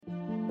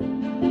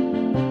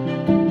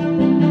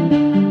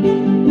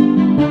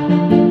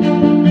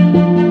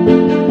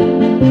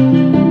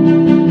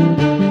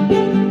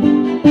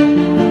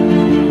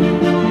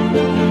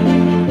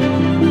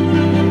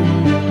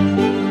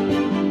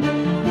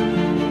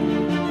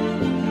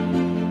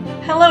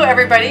Hello,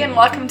 everybody, and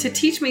welcome to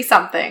Teach Me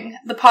Something,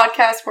 the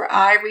podcast where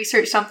I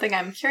research something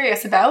I'm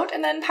curious about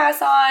and then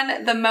pass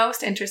on the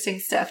most interesting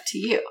stuff to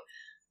you.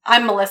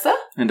 I'm Melissa.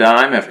 And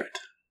I'm Everett.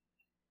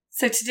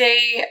 So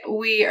today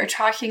we are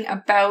talking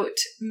about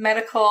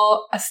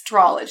medical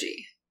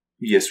astrology.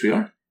 Yes, we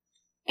are.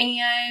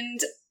 And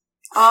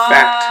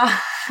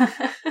Fact.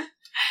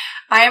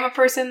 I am a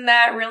person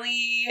that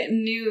really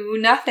knew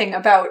nothing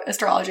about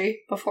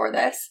astrology before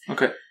this.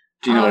 Okay.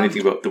 Do you know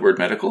anything about the word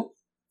medical?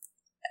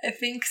 I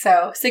think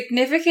so.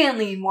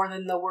 Significantly more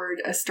than the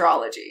word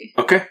astrology.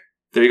 Okay.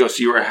 There you go.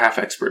 So you were a half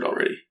expert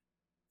already.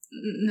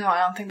 No, I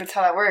don't think that's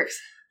how that works.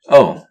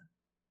 Oh.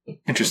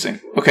 Interesting.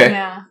 Okay.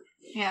 Yeah.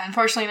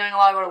 Unfortunately, knowing a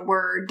lot about a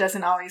word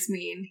doesn't always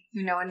mean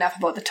you know enough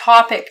about the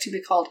topic to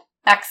be called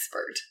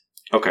expert.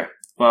 Okay.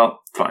 Well,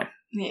 fine.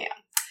 Yeah.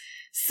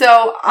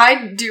 So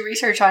I do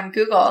research on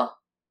Google,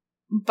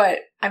 but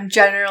I'm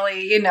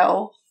generally,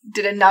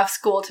 did enough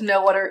school to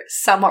know what are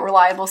somewhat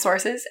reliable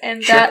sources,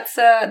 and Sure.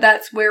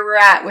 that's where we're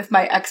at with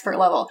my expert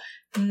level.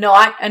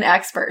 Not an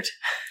expert.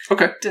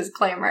 Okay.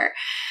 Disclaimer.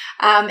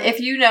 If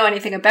you know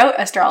anything about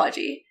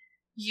astrology,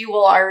 you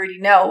will already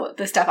know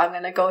the stuff I'm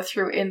going to go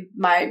through in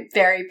my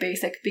very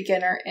basic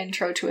beginner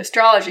intro to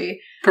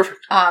astrology. Perfect.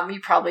 You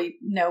probably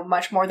know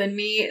much more than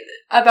me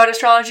about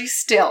astrology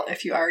still,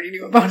 if you already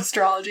knew about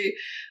astrology.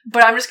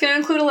 But I'm just going to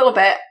include a little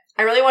bit.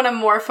 I really want to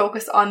more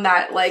focus on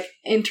that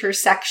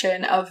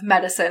intersection of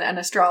medicine and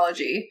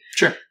astrology.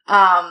 Sure.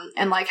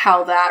 And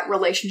how that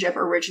relationship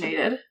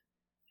originated.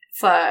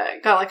 It's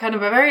got kind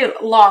of a very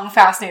long,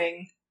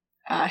 fascinating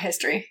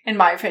history, in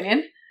my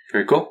opinion.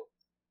 Very cool.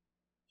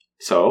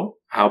 So,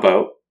 how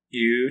about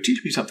you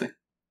teach me something?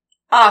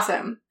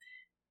 Awesome.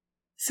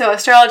 So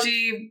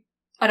astrology,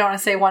 I don't want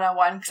to say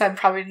 101 because I'm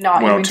probably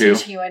not even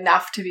teaching you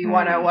enough to be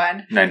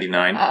 101.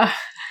 99.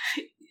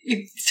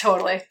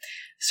 Totally.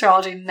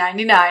 Astrology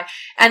 99.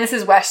 And this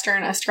is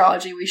Western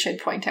astrology, we should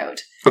point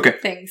out. Okay.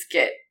 Things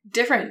get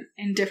different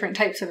in different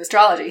types of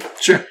astrology.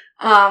 Sure.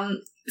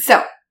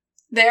 So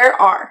there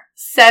are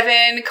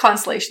 7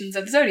 constellations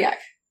of the zodiac.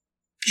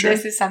 Sure.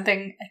 This is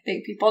something I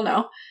think people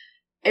know.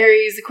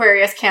 Aries,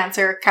 Aquarius,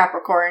 Cancer,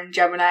 Capricorn,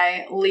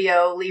 Gemini,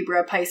 Leo,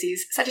 Libra,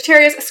 Pisces,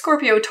 Sagittarius,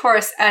 Scorpio,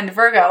 Taurus, and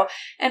Virgo.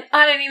 And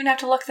I didn't even have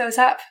to look those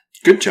up.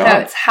 Good job.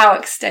 That's how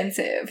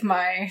extensive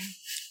my...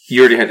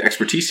 You already had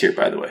expertise here,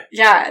 by the way.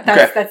 Yeah,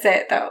 that's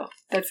it, though.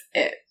 That's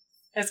it.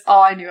 That's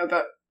all I knew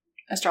about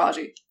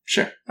astrology.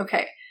 Sure.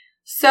 Okay.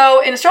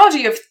 So in astrology,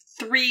 you have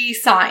 3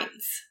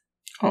 signs.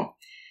 Oh.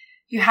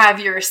 You have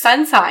your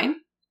sun sign,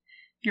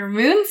 your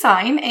moon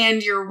sign,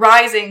 and your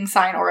rising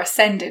sign or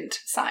ascendant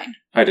sign.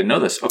 I didn't know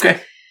this.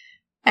 Okay.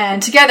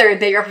 And together,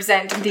 they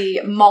represent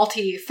the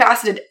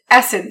multifaceted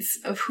essence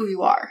of who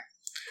you are.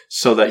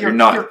 So that your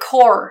your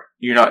core.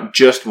 You're not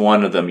just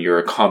one of them, you're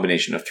a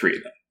combination of 3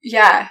 of them.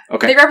 Yeah.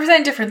 Okay. They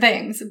represent different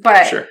things,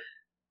 but Sure.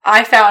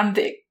 I found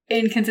the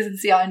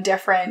inconsistency on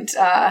different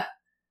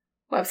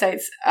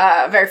websites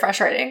very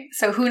frustrating.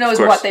 So who knows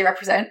what they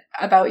represent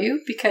about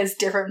you, because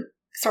different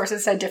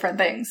sources said different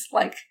things.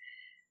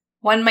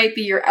 One might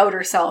be your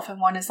outer self, and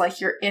one is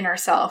your inner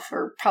self,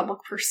 or public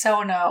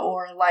persona,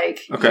 or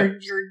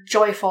your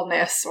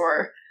joyfulness,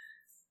 or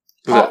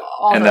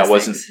all and those that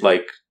wasn't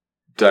things.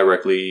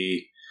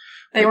 Directly.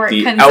 They weren't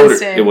the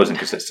consistent. Outer, it wasn't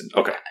consistent.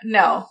 Okay.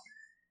 No.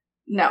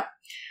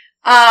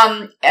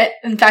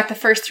 In fact, the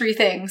first 3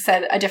 things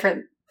said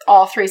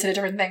all 3 said a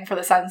different thing for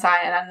the sun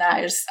sign, and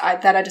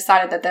then I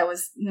decided that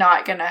was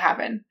not going to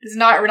happen. It's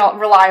not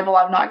reliable.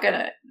 I'm not going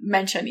to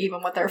mention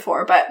even what they're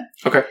for, but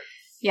okay.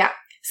 Yeah.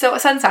 So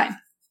a sun sign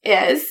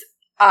is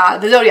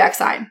the zodiac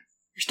sign,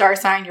 your star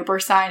sign, your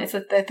birth sign. It's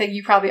the thing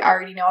you probably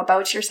already know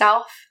about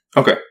yourself.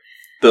 Okay.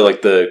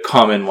 The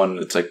common one.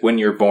 It's when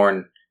you're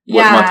born,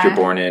 what month you're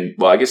born in.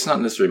 Well, I guess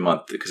not necessarily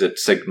month because it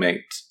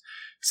segments.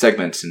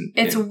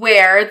 It's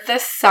where the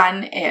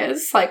sun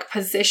is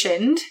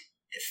positioned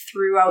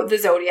throughout the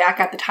zodiac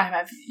at the time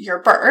of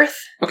your birth.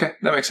 Okay,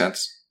 that makes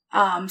sense.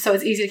 So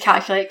it's easy to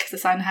calculate because the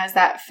sun has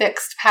that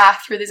fixed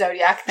path through the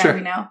zodiac that Sure.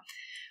 we know.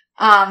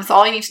 So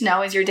all you need to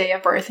know is your day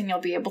of birth, and you'll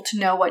be able to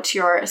know what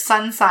your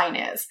sun sign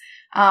is.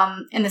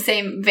 In the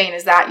same vein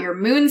as that, your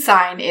moon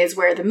sign is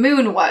where the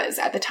moon was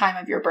at the time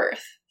of your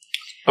birth.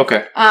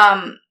 Okay.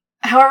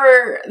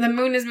 However, the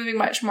moon is moving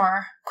much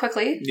more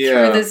quickly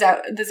through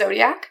the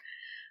zodiac.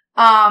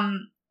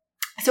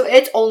 So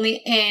it's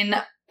only in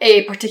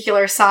a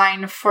particular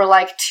sign for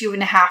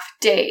 2.5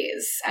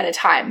 days at a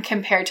time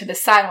compared to the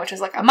sun, which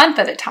is a month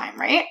at a time,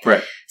 right?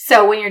 Right.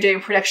 So when you're doing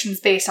predictions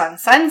based on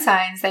sun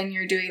signs, then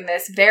you're doing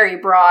this very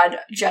broad,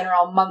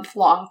 general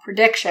month-long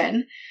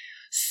prediction.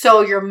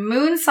 So your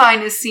moon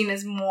sign is seen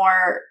as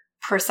more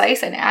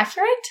precise and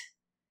accurate.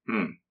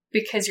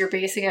 because you're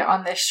basing it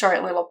on this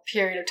short little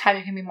period of time,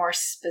 you can be more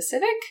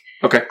specific.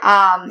 Okay.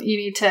 You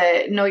need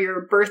to know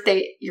your birth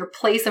date, your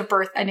place of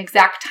birth, and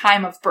exact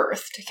time of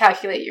birth to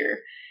calculate your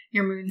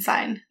moon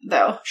sign,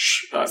 though.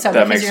 So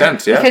that makes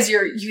sense, yeah. Because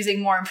you're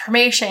using more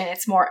information,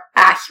 it's more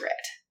accurate.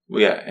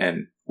 Well, yeah,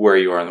 and where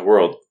you are in the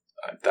world,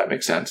 that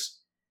makes sense.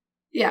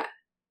 Yeah.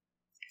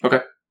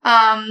 Okay.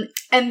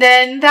 And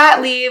then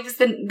that leaves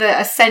the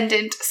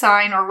ascendant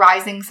sign or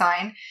rising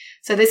sign.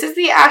 So this is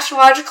the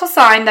astrological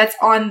sign that's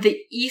on the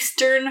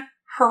eastern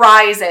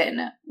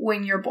horizon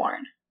when you're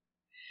born.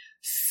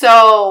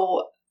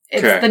 So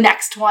it's the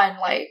next one,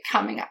 like,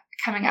 coming up.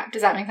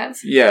 Does that make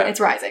sense? Yeah.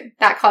 It's rising.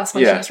 That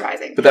constellation is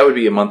rising. But that would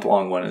be a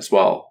month-long one as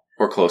well,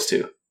 or close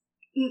to.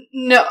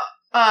 No.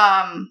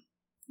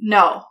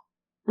 No.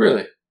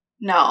 Really?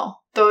 No.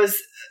 Those,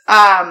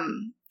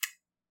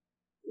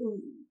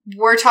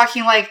 we're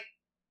talking like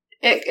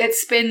it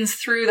spins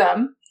through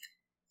them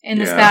in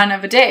the span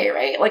of a day,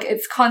 right? Like,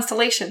 it's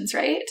constellations,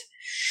 right?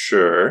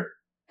 Sure.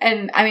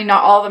 And, I mean,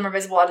 not all of them are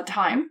visible at a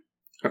time.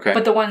 Okay.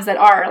 But the ones that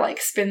are, like,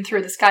 spin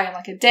through the sky in,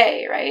 like, a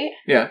day, right?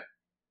 Yeah.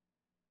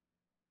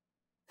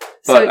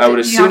 So but I would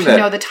assume you have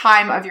to know the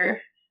time of your...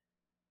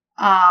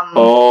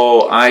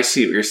 Oh, I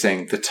see what you're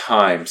saying. The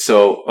time.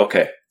 So,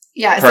 okay.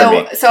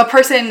 Yeah, so a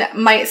person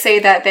might say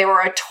that they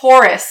were a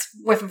Taurus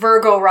with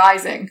Virgo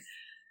rising.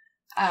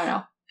 I don't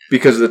know.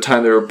 Because of the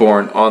time they were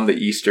born on the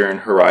eastern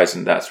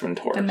horizon, that's when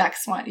Taurus. The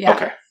next one,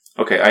 yeah.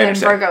 Okay, I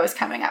understand. And Virgo is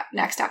coming up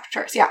next after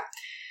Taurus, yeah.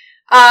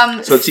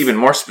 So it's even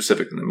more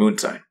specific than the moon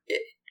sign.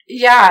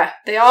 Yeah,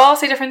 they all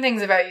say different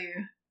things about you.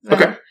 Though.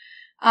 Okay.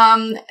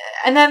 And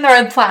then there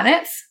are the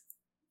planets,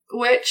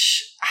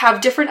 which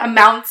have different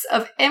amounts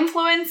of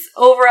influence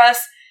over us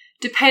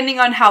depending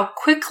on how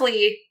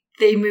quickly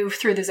they move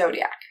through the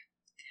zodiac.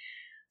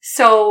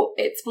 So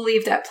it's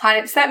believed that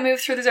planets that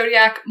move through the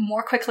zodiac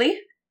more quickly,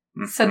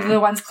 so the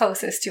ones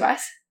closest to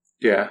us,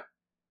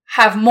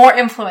 have more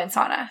influence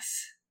on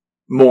us.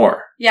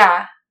 More?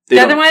 Yeah. The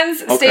other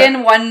ones stay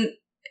in one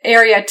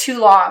area too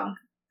long,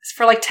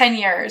 for like 10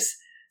 years.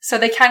 So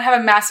they can't have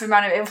a massive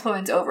amount of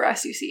influence over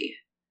us, you see.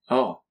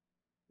 Oh.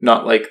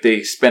 Not like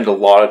they spend a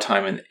lot of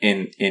time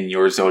in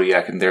your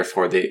zodiac and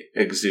therefore they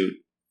exude,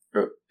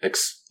 or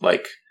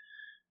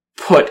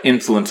put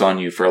influence on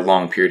you for a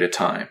long period of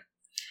time.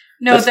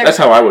 No, that's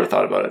how I would have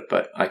thought about it,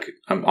 but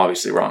I'm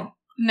obviously wrong.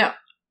 No,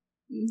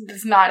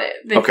 that's not it.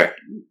 Okay.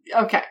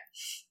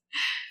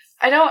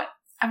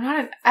 I'm not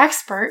an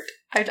expert.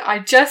 I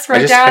just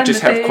wrote down I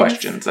just have things,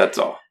 questions, that's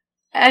all.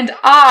 And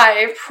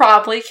I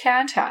probably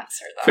can't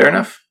answer them. Fair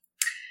enough.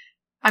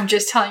 I'm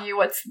just telling you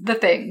what's the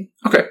thing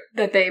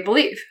that they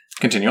believe.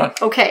 Continue on.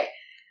 Okay.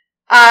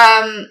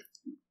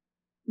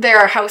 There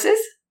are houses.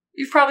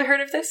 You've probably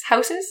heard of this.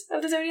 Houses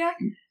of the zodiac?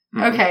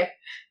 Mm-hmm. Okay.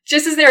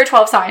 Just as there are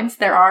 12 signs,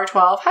 there are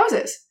 12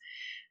 houses.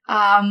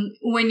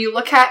 When you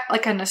look at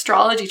like an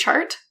astrology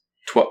chart.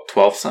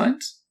 12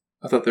 signs?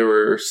 I thought there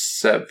were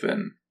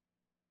 7.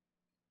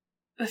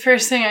 The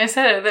first thing I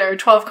said, there are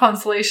 12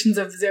 constellations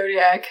of the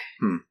zodiac.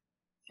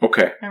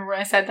 Okay. Remember when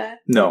I said that?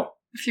 No.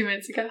 A few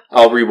minutes ago.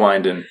 I'll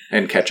rewind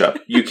and catch up.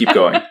 You keep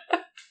going.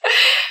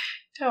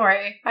 Don't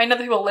worry. I know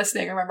the people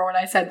listening remember when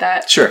I said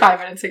that 5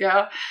 minutes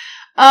ago.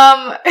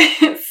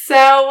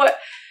 So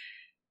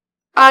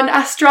an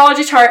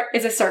astrology chart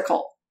is a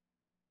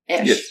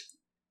circle-ish. Yes.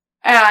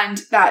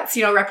 And that's,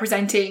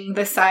 representing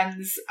the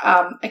sun's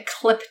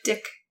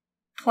ecliptic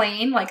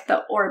plane, like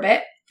the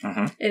orbit.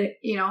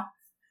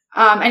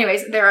 Mm-hmm.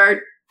 Anyways, there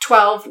are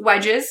 12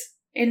 wedges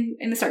in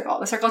the circle.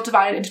 The circle is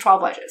divided into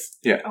 12 wedges.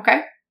 Yeah.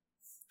 Okay?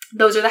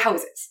 Those are the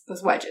houses,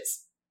 those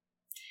wedges.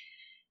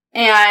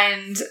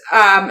 And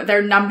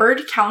they're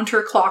numbered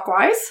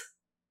counterclockwise.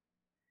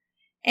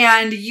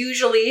 And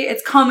usually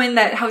it's common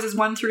that houses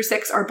 1 through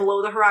 6 are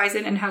below the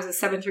horizon and houses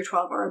 7 through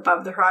 12 are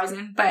above the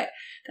horizon. But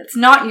that's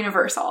not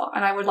universal.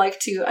 And I would like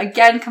to,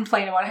 again,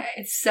 complain about it.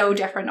 It's so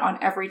different on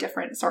every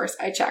different source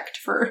I checked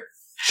for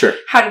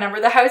how to number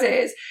the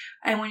houses.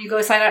 And when you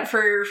go sign up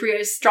for free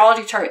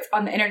astrology charts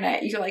on the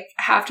internet, you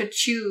have to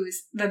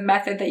choose the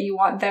method that you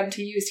want them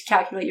to use to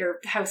calculate your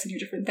house and your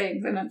different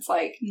things. And it's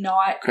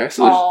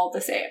not all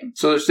the same.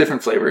 So there's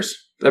different flavors.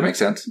 That makes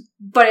sense.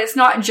 But it's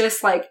not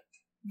just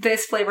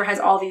this flavor has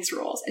all these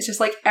rules. It's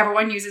just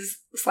everyone uses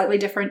slightly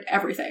different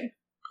everything.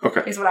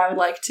 Okay. Is what I would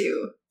like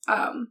to,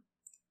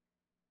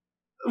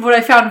 what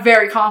I found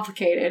very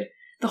complicated.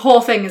 The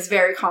whole thing is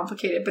very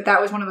complicated, but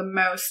that was one of the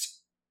most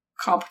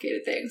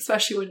complicated things,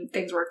 especially when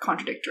things were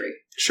contradictory.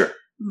 Sure.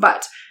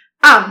 But,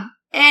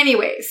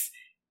 anyways,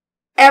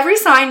 every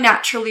sign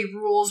naturally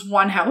rules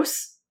one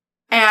house,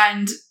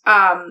 and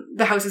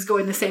the houses go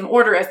in the same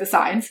order as the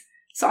signs.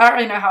 So I don't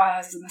really know how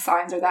houses and the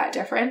signs are that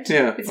different.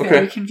 Yeah, it's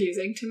very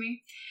confusing to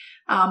me.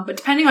 But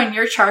depending on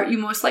your chart, you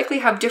most likely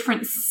have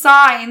different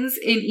signs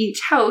in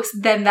each house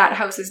than that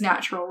house's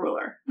natural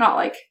ruler.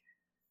 Not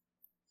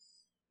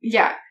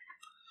yeah.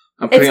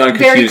 I'm putting on a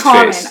confused very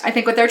common. Face. I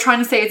think what they're trying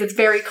to say is it's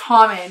very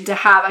common to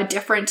have a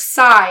different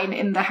sign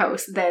in the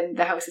house than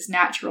the house's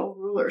natural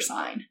ruler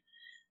sign.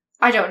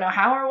 I don't know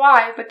how or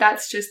why, but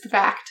that's just the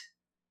fact.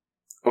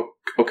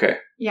 Okay.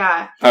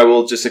 Yeah. I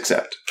will just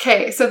accept.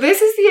 Okay, so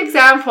this is the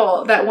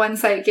example that one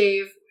site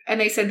gave, and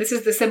they said this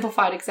is the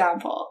simplified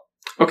example.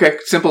 Okay,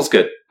 simple's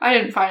good. I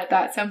didn't find it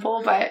that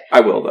simple, but...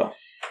 I will, though.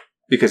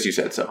 Because you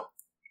said so.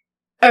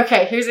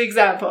 Okay, here's the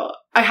example.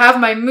 I have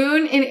my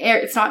moon in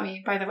Aries. It's not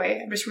me, by the way.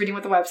 I'm just reading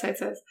what the website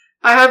says.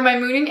 I have my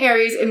moon in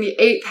Aries in the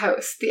 8th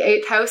house. The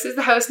 8th house is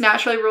the house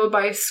naturally ruled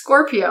by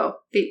Scorpio,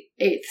 the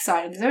 8th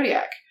sign of the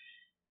zodiac.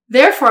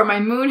 Therefore, my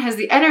moon has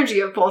the energy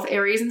of both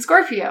Aries and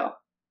Scorpio.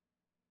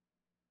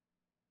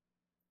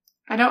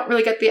 I don't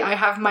really get I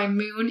have my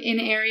moon in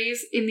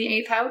Aries in the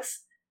 8th house.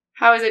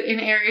 How is it in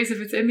Aries if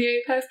it's in the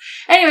 8th house?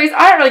 Anyways,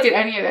 I don't really get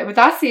any of it, but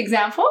that's the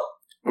example.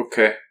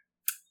 Okay.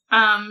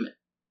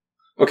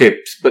 Okay,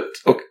 but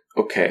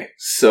okay.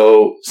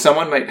 So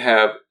someone might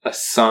have a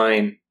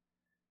sign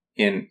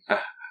in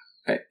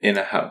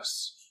a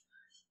house,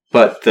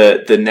 but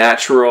the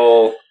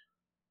natural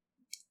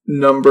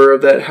number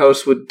of that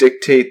house would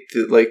dictate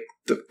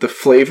the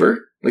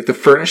flavor, like the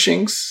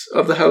furnishings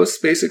of the house,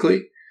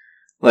 basically.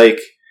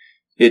 Like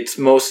it's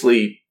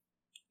mostly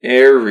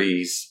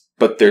Aries,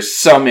 but there's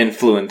some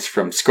influence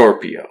from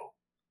Scorpio.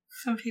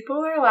 Some people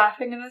are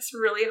laughing at us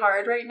really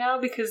hard right now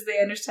because they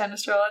understand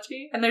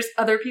astrology. And there's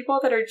other people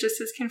that are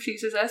just as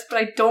confused as us, but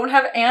I don't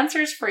have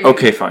answers for you.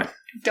 Okay, fine.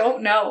 I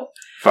don't know.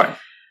 Fine.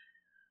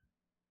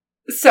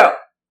 So,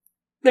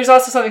 there's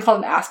also something called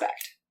an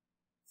aspect.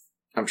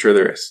 I'm sure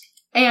there is.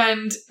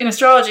 And in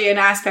astrology, an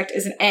aspect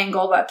is an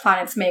angle that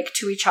planets make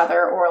to each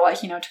other or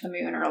to the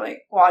moon or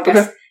well, I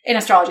guess in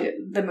astrology,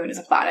 the moon is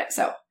a planet,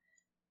 so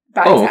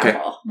bad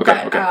example.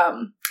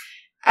 Okay.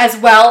 As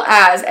well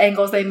as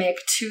angles they make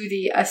to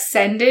the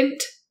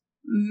ascendant,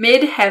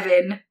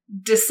 midheaven,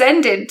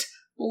 descendant,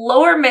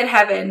 lower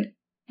midheaven,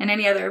 and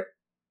any other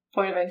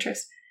point of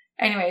interest.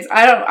 Anyways,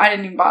 I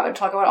didn't even bother to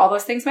talk about what all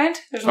those things meant.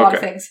 There's a lot of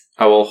things.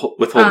 I will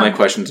withhold my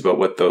questions about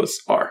what those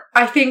are.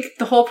 I think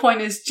the whole point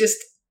is just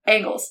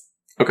angles.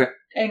 Okay.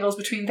 Angles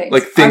between things.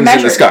 Like things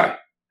in the sky.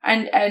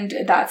 And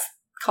that's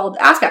called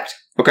aspect.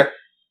 Okay.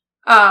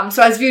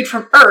 So as viewed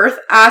from Earth,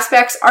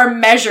 aspects are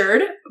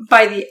measured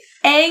by the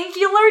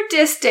angular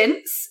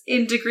distance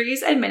in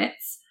degrees and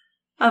minutes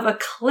of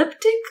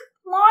ecliptic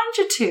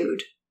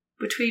longitude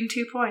between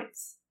 2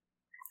 points.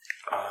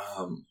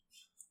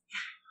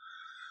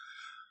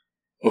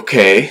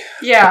 Okay.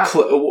 Yeah.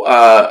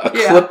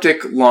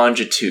 Ecliptic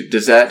longitude.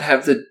 Does that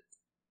have to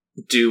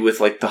do with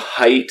the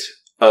height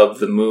of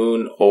the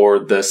moon or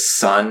the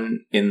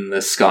sun in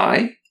the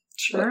sky?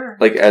 Sure.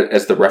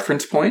 As the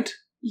reference point?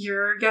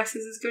 Your guess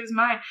is as good as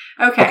mine.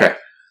 Okay.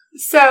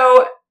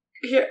 So,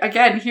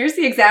 here's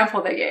the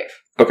example they gave.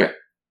 Okay.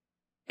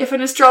 If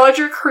an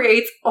astrologer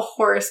creates a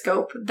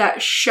horoscope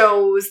that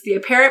shows the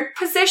apparent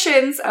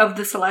positions of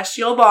the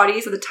celestial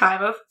bodies at the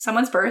time of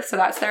someone's birth, so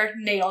that's their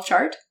natal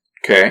chart.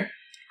 Okay.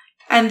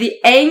 And the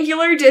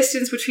angular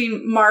distance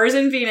between Mars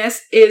and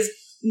Venus is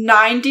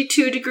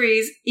 92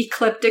 degrees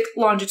ecliptic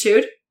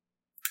longitude.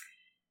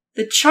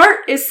 The chart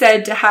is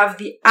said to have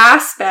the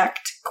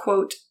aspect,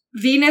 quote,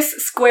 Venus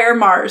square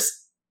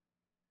Mars.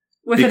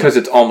 Because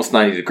it's almost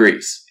 90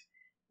 degrees.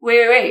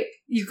 Wait.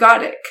 You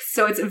got it.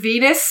 So it's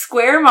Venus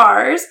square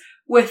Mars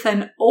with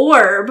an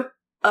orb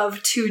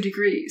of 2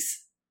 degrees.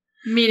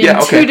 Meaning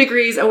 2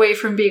 degrees away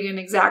from being an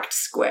exact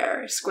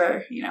square.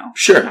 Square,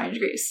 Sure. 9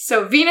 degrees.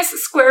 So Venus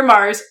square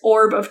Mars,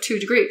 orb of 2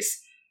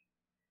 degrees.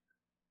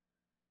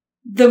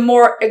 The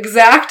more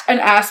exact an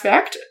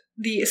aspect,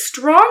 the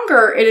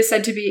stronger it is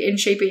said to be in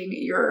shaping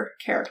your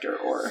character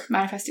or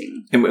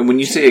manifesting. And when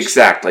you say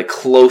exact,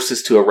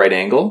 closest to a right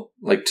angle,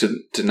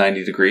 to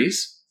 90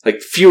 degrees,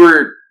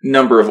 fewer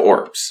number of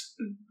orbs.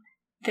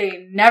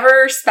 They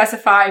never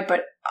specify,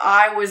 but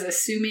I was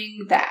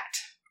assuming that.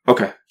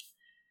 Okay.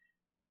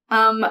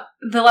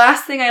 The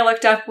last thing I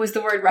looked up was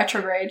the word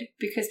retrograde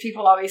because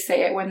people always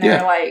say it when they're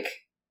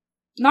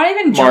not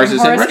even Mars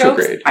is horoscopes. in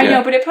retrograde. I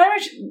know, but it pretty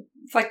much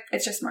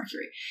it's just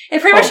Mercury.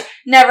 It pretty much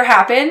never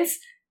happens.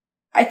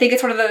 I think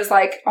it's one of those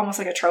almost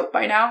like a trope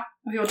by now.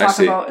 When people talk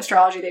about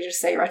astrology, they just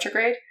say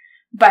retrograde.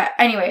 But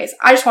anyways,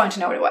 I just wanted to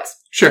know what it was.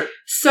 Sure.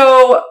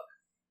 So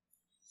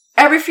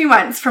every few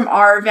months from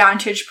our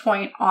vantage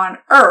point on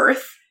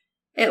Earth,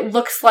 it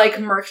looks like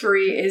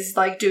Mercury is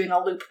doing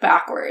a loop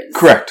backwards.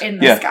 Correct. In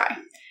the sky.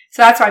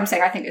 So that's why I'm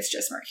saying I think it's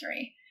just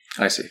Mercury.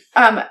 I see.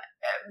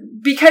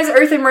 Because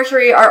Earth and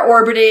Mercury are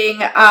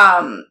orbiting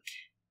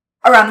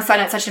around the sun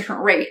at such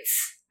different rates,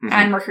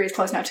 and Mercury is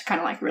close enough to kind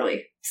of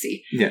really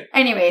see. Yeah.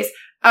 Anyways,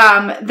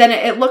 then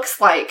it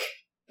looks like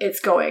it's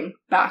going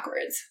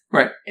backwards.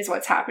 Right. Is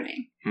what's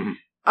happening. Mm-hmm.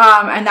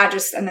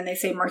 And then they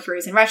say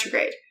Mercury's in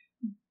retrograde.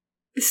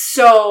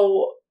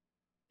 So,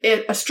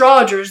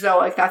 astrologers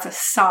though, that's a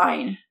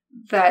sign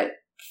that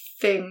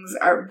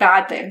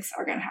bad things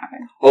are going to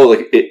happen. Oh,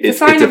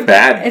 it's a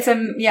bad. It's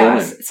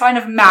a sign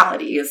of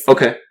maladies.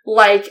 Okay.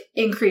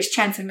 Increased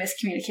chance of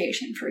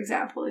miscommunication, for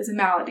example, is a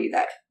malady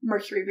that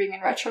Mercury being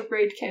in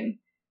retrograde can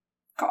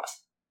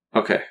cause.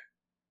 Okay.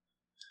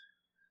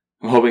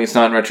 I'm hoping it's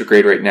not in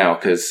retrograde right now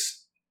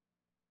because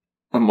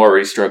I'm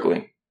already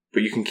struggling.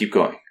 But you can keep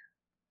going.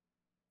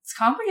 It's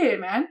complicated,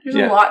 man. There's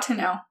a lot to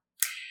know.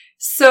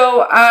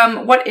 So,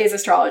 what is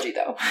astrology,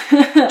 though?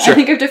 Sure. I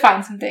think I've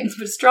defined some things,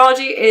 but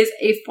astrology is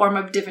a form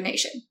of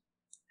divination.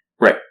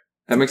 Right.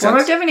 That makes sense.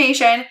 Form of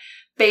divination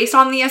based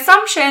on the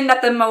assumption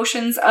that the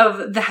motions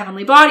of the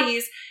heavenly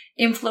bodies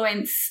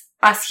influence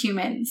us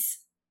humans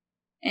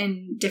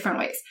in different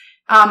ways.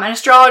 And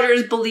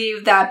astrologers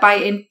believe that by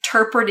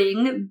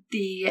interpreting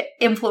the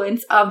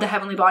influence of the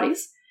heavenly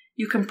bodies,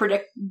 you can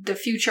predict the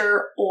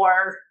future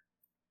or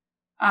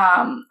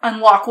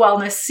unlock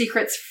wellness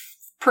secrets,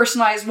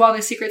 personalized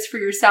wellness secrets for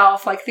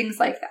yourself, like things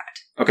like that.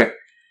 Okay.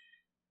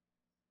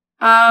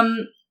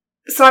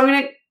 So I'm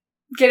going to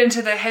get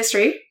into the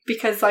history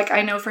because, like,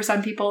 I know for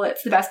some people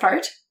it's the best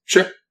part.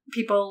 Sure.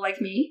 People like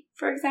me,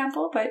 for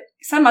example, but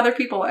some other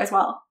people as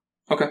well.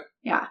 Okay.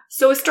 Yeah.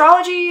 So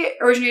astrology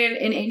originated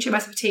in ancient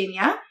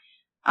Mesopotamia.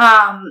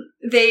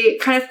 They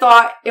kind of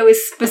thought it was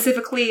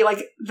specifically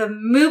like the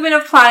movement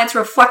of planets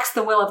reflects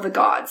the will of the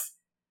gods.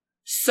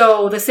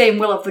 So the same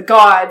will of the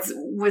gods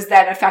was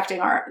then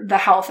affecting the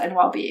health and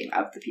well-being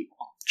of the people.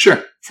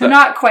 Sure. So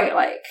not quite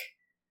like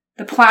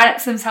the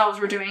planets themselves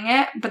were doing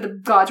it, but the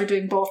gods were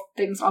doing both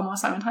things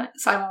almost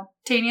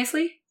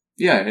simultaneously.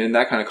 Yeah, and in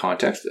that kind of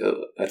context,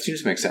 that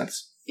seems to make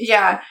sense.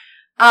 Yeah.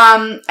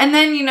 And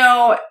then, you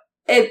know,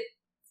 I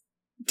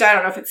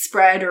don't know if it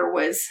spread or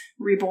was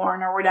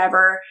reborn or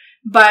whatever,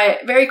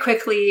 but very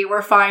quickly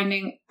we're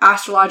finding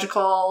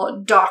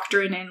astrological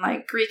doctrine in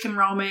like Greek and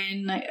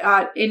Roman,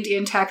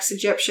 Indian texts,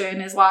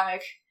 Egyptian,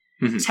 Islamic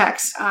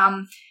texts.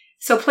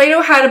 So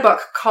Plato had a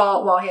book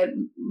called, well, he had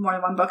more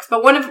than one book,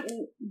 but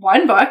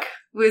one book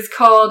was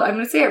called, I'm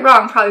going to say it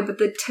wrong probably, but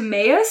the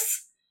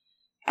Timaeus.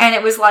 And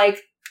it was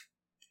like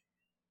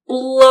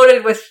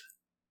loaded with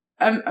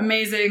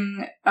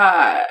amazing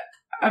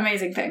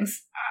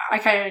things. I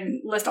kind of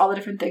list all the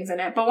different things in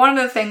it, but one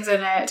of the things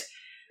in it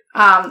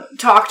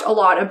talked a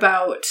lot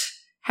about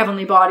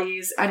heavenly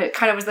bodies, and it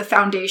kind of was the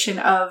foundation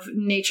of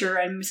nature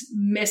and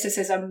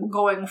mysticism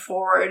going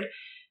forward.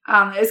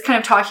 It was kind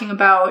of talking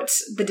about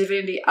the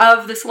divinity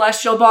of the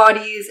celestial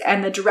bodies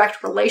and the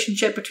direct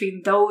relationship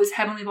between those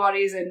heavenly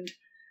bodies and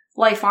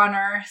life on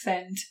Earth.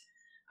 And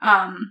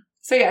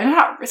so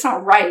yeah, it's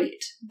not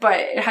right, but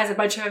it has a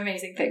bunch of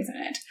amazing things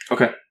in it.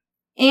 Okay.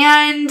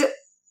 And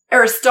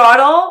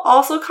Aristotle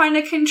also kind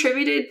of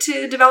contributed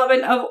to the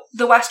development of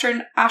the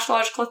Western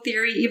astrological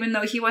theory, even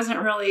though he was kind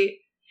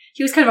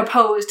of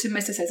opposed to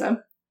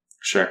mysticism.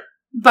 Sure.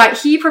 But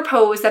he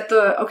proposed that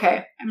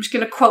I'm just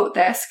going to quote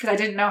this because I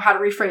didn't know how to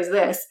rephrase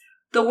this.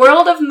 The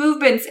world of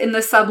movements in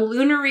the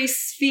sublunary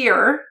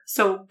sphere,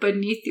 so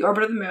beneath the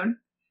orbit of the moon,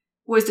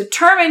 was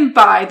determined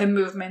by the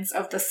movements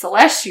of the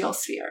celestial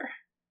sphere.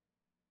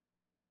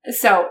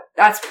 So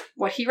that's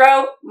what he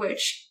wrote,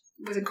 which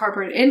was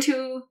incorporated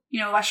into,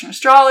 Western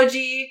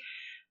astrology.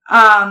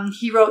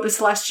 He wrote the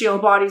celestial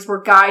bodies were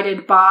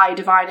guided by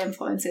divine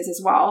influences as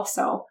well.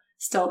 So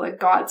still the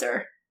gods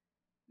are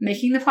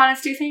making the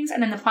planets do things,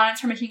 and then the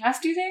planets are making us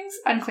do things?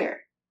 Unclear.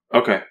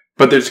 Okay.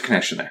 But there's a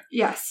connection there.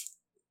 Yes.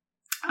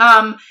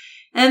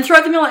 And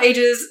throughout the Middle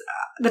Ages,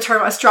 the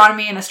term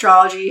astronomy and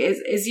astrology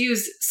is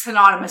used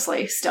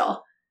synonymously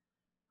still.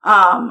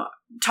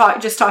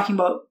 Just talking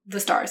about the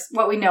stars,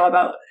 what we know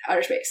about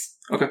outer space.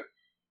 Okay.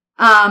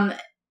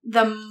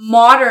 The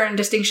modern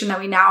distinction that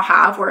we now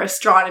have, where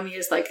astronomy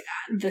is like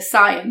the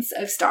science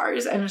of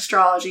stars and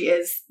astrology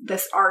is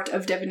this art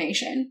of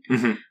divination,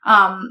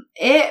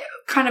 it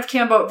kind of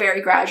came about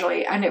very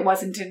gradually, and it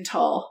wasn't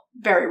until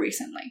very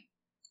recently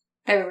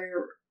that we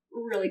were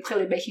really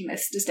clearly making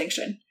this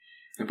distinction.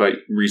 By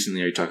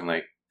recently, are you talking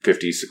like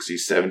 50s,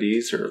 60s,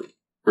 70s, or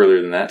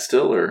earlier than that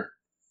still, or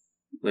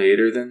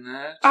later than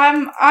that?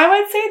 I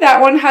would say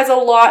that one has a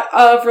lot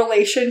of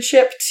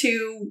relationship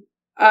to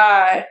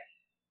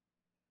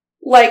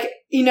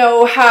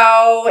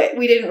how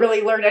we didn't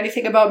really learn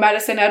anything about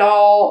medicine at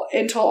all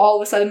until all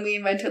of a sudden we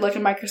invented like a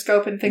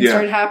microscope and things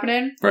started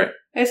happening. Right.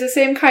 It's the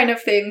same kind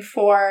of thing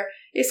for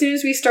as soon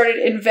as we started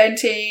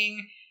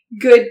inventing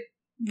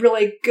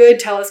really good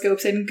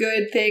telescopes and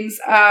good things,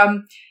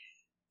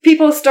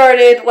 people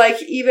started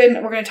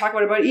we're going to talk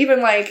about it, but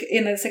even like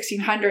in the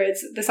 1600s,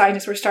 the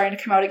scientists were starting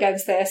to come out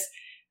against this.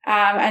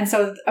 And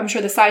so I'm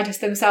sure the scientists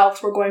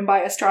themselves were going by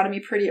astronomy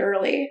pretty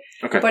early.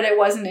 Okay. But it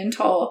wasn't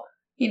until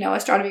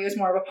astronomy was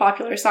more of a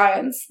popular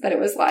science that it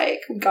was like,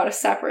 we got to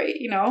separate,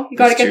 you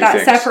got to get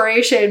that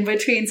separation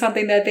between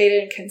something that they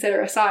didn't consider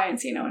a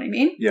science, you know what I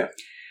mean? Yeah.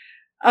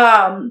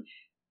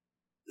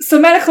 So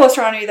medical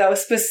astronomy, though,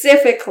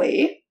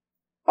 specifically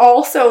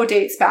also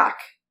dates back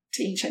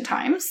to ancient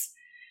times,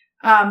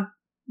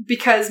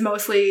 because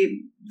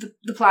mostly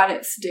the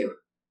planets do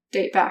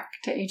date back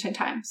to ancient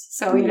times.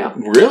 So,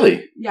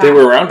 Really? Yeah. They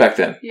were around back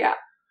then? Yeah,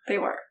 they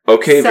were.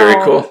 Okay,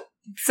 very cool.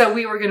 So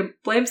we were going to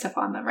blame stuff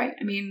on them, right?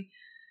 I mean...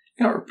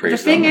 The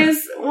thing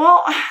is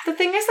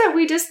that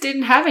we just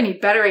didn't have any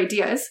better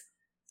ideas.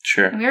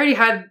 Sure. And we already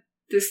had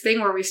this thing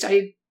where we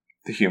studied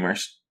the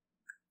humors.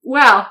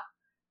 Well,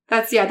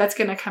 that's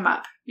going to come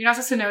up. You're not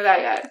supposed to know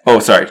that yet. Oh,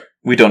 sorry.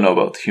 We don't know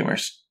about the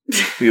humors.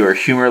 We are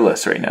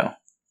humorless right now.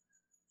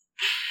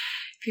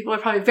 People are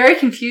probably very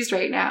confused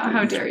right now.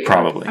 How dare you?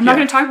 Probably. I'm not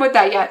going to talk about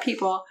that yet,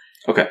 people.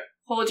 Okay.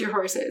 Hold your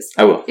horses.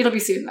 I will. It'll be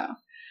soon, though.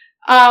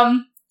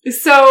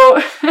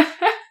 So,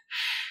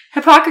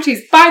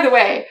 Hippocrates, by the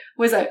way,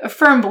 was a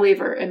firm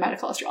believer in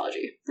medical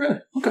astrology. Really?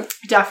 Okay.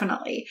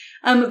 Definitely.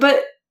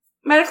 But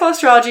medical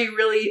astrology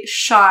really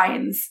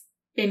shines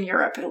in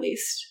Europe, at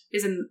least,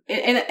 is in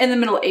the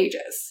Middle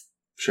Ages.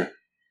 Sure.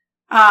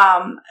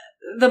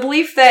 The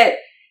belief that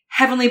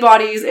heavenly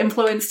bodies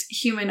influenced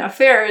human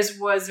affairs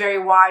was very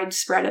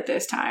widespread at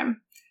this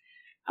time.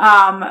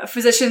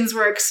 Physicians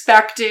were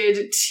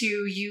expected to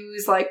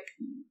use like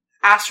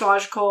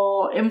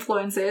astrological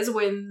influences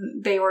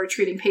when they were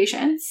treating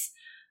patients.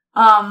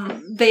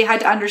 They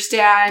had to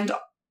understand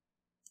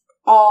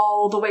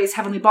all the ways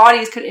heavenly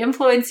bodies could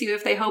influence you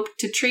if they hoped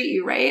to treat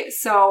you, right?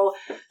 So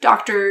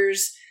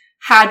doctors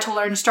had to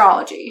learn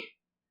astrology.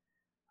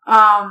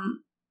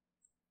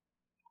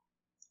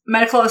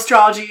 Medical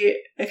astrology,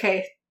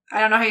 okay, I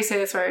don't know how you say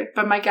this word,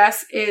 but my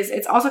guess is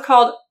it's also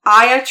called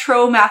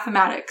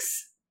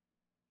iatromathematics.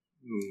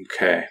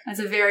 Okay. That's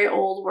a very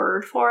old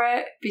word for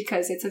it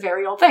because it's a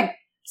very old thing.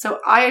 So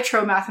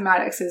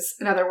iatromathematics is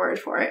another word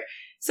for it.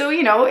 So,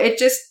 it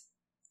just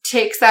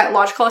takes that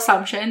logical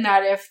assumption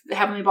that if the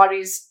heavenly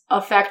bodies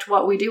affect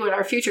what we do in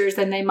our futures,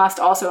 then they must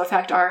also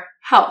affect our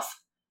health.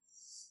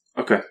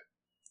 Okay.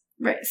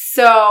 Right.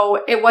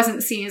 So it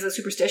wasn't seen as a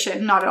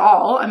superstition, not at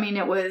all. I mean,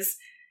 it was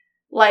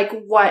like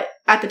what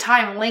at the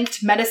time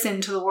linked medicine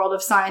to the world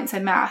of science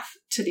and math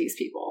to these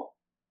people.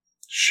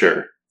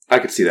 Sure. I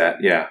could see that.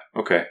 Yeah.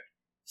 Okay.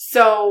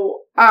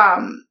 So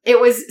it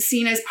was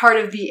seen as part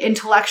of the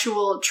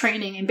intellectual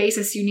training and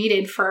basis you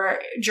needed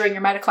during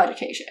your medical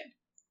education.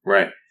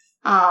 Right.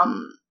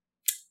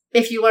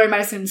 If you learn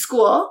medicine in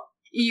school,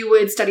 you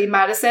would study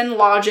medicine,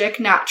 logic,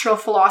 natural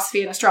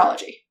philosophy, and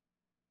astrology.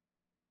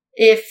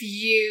 If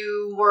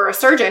you were a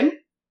surgeon,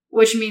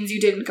 which means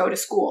you didn't go to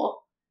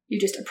school, you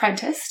just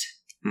apprenticed,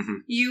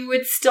 you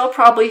would still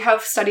probably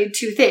have studied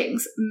two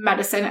things,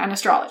 medicine and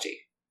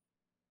astrology.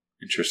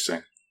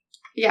 Interesting.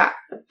 Yeah.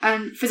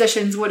 And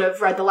physicians would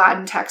have read the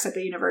Latin text at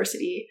the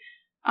university,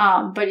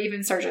 but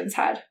even surgeons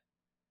had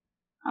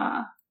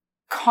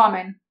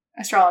common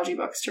astrology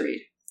books to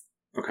read.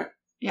 Okay.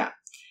 Yeah.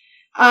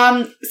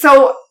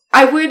 So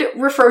I would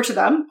refer to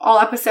them all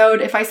episode.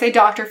 If I say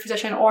doctor,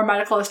 physician, or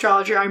medical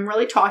astrologer, I'm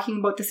really talking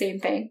about the same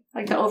thing.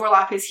 Like the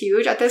overlap is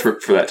huge at this for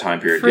that time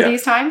period. For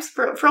these times,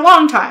 for a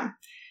long time.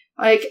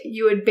 Like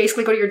you would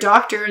basically go to your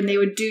doctor and they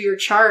would do your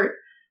chart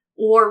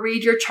or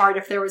read your chart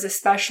if there was a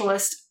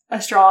specialist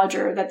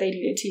astrologer that they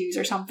needed to use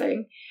or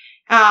something.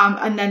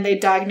 And then they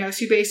diagnose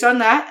you based on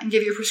that and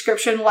give you a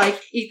prescription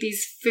like eat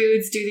these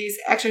foods, do these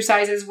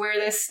exercises, wear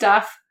this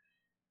stuff.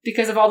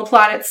 Because of all the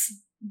planets,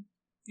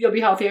 you'll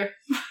be healthier.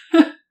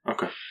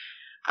 Okay.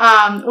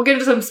 We'll get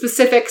into some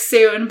specifics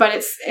soon, but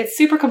it's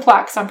super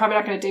complex, so I'm probably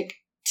not going to dig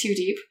too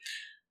deep.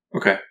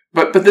 Okay.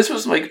 But this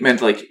was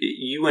meant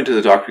you went to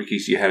the doctor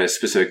because you had a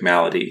specific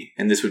malady,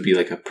 and this would be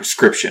like a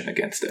prescription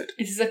against it.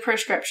 This is a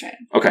prescription.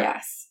 Okay.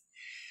 Yes.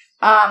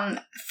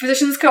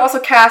 Physicians could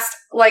also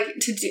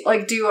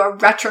do a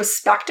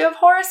retrospective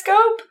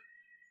horoscope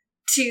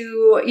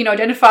to,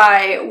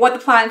 identify what the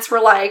planets were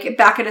like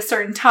back at a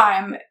certain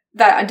time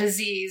that a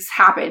disease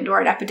happened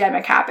or an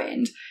epidemic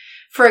happened.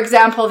 For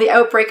example, the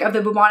outbreak of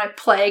the bubonic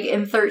plague in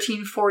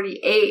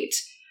 1348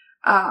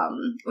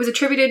 was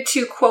attributed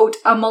to, quote,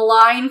 a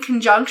malign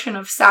conjunction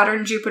of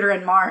Saturn, Jupiter,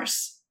 and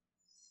Mars.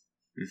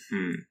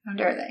 Mm-hmm. How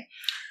dare they?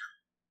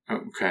 Oh,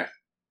 okay.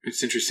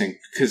 It's interesting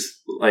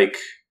because,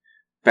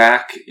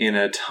 back in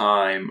a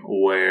time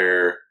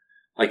where,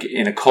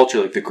 in a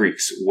culture like the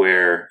Greeks,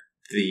 where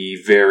the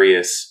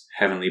various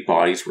heavenly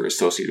bodies were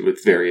associated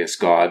with various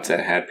gods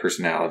that had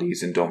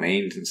personalities and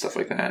domains and stuff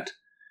like that,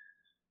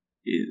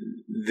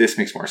 this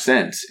makes more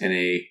sense in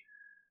a,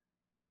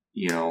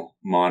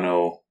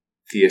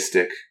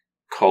 monotheistic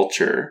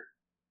culture.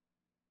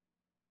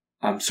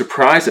 I'm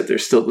surprised that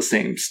there's still the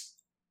same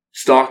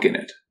stock in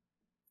it.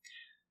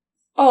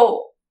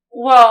 Oh,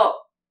 well,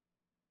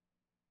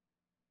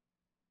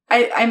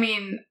 I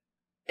mean,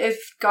 if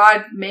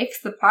God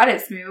makes the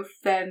planets move,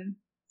 then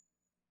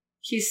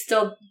he's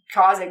still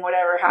causing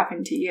whatever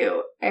happened to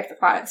you if the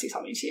planets do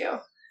something to you.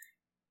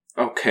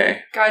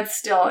 Okay. God's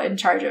still in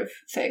charge of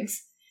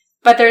things.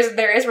 But there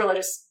is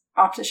religious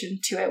opposition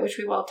to it, which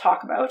we will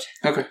talk about.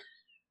 Okay.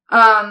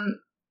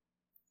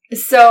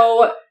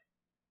 So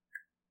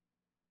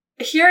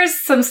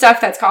here's some stuff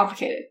that's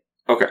complicated.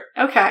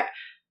 Okay.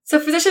 So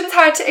physicians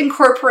had to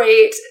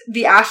incorporate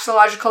the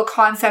astrological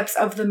concepts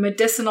of the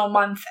medicinal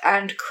month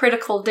and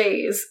critical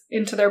days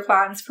into their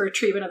plans for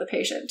treatment of the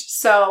patient.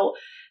 So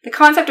the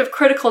concept of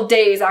critical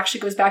days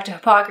actually goes back to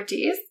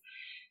Hippocrates,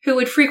 who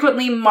would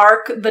frequently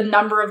mark the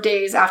number of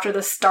days after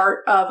the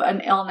start of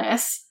an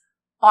illness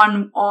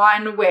on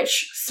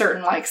which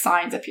certain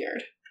signs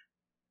appeared.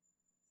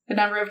 The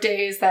number of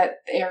days that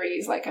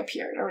Aries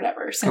appeared or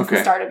whatever since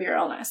the start of your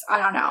illness. I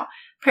don't know.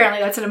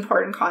 Apparently that's an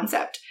important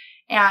concept.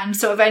 And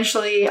so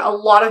eventually a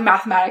lot of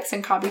mathematics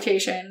and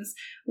computations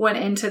went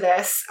into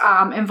this,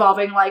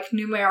 involving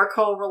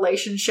numerical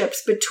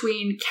relationships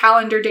between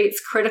calendar dates,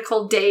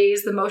 critical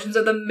days, the motions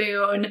of the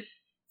moon,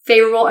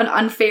 favorable and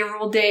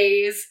unfavorable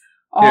days.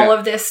 All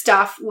of this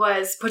stuff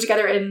was put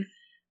together in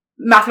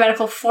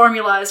mathematical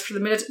formulas for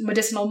the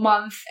medicinal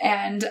month,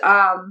 and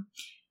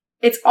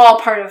it's all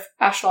part of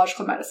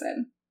astrological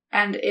medicine.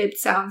 And it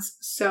sounds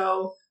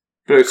so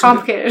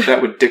complicated.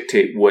 That would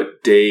dictate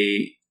what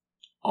day,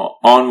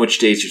 on which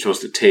days you're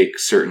supposed to take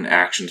certain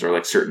actions or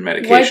like certain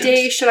medications. What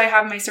day should I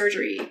have my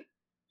surgery?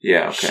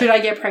 Yeah, okay. Should I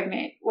get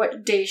pregnant?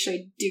 What day should I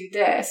do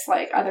this?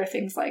 Like other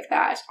things like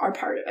that are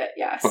part of it,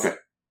 yes. Okay.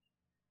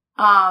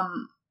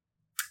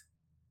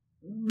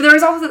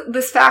 There's also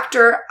this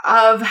factor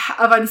of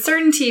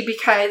uncertainty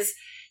because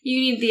you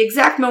need the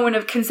exact moment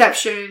of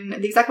conception,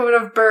 the exact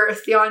moment of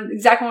birth, the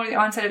exact moment of the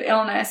onset of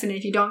illness, and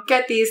if you don't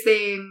get these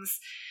things,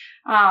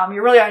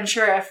 you're really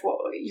unsure if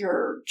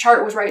your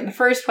chart was right in the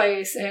first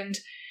place. And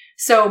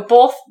so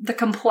both the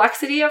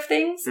complexity of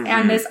things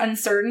and this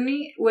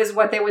uncertainty was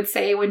what they would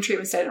say when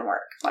treatments didn't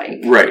work. Like,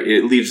 right,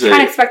 it leaves you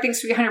can't expect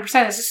things to be 100%.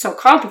 It's just so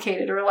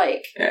complicated, or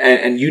like,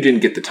 and you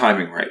didn't get the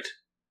timing right.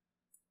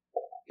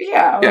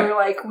 Yeah, we were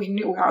like,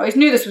 we always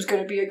knew this was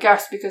going to be a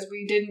guess because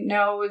we didn't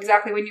know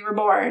exactly when you were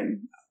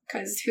born.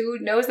 Because who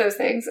knows those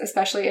things,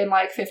 especially in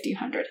like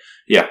 1500.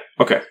 Yeah.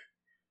 Okay.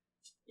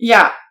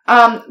 Yeah.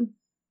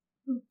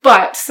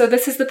 But so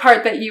this is the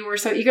part that you were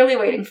so eagerly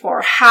waiting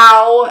for.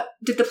 How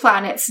did the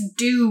planets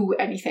do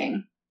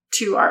anything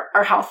to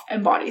our health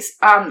and bodies?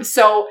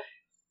 So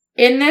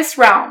in this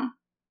realm,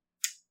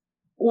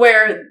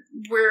 where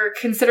we're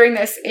considering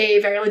this a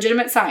very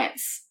legitimate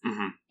science,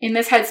 in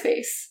this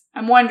headspace,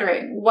 I'm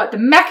wondering what the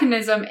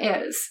mechanism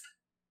is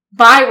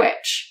by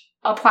which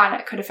a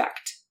planet could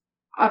affect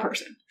a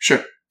person.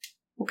 Sure.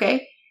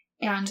 Okay?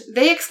 And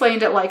they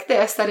explained it like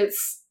this, that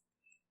it's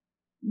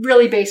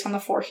really based on the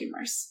four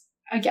humors.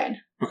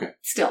 Again. Okay.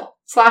 Still.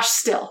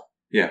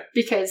 Yeah.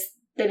 Because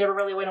they never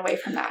really went away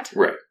from that.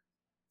 Right.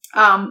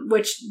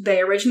 Which they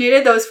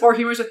originated, those four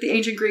humors, with the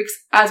ancient Greeks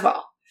as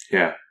well.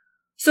 Yeah.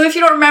 So if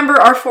you don't remember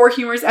our four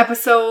humors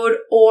episode,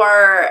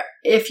 or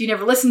if you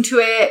never listened to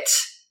it,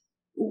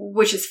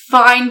 which is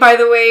fine, by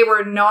the way,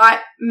 we're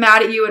not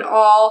mad at you at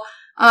all.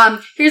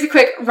 Here's a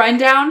quick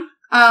rundown.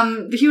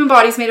 The human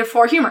body is made of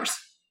four humors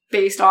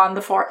based on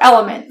the four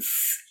elements: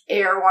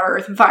 air, water,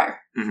 earth, and fire.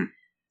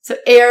 So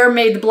air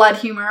made the blood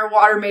humor,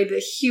 water made the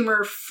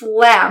humor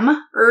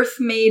phlegm, earth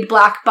made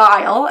black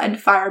bile, and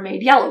fire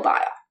made yellow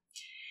bile.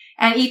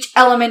 And each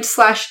element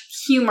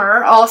 /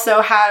 humor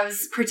also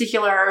has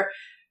particular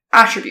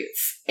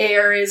attributes.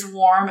 Air is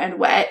warm and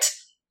wet.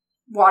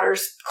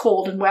 Water's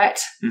cold and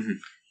wet.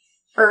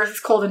 Earth is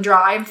cold and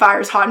dry, and fire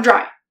is hot and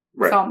dry.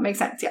 Right. So it makes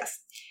sense, yes.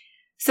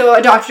 So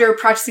a doctor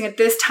practicing at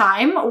this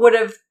time would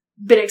have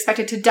been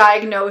expected to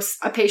diagnose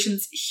a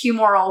patient's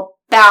humoral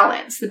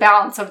balance, the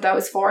balance of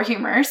those four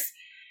humors,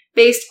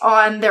 based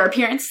on their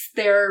appearance,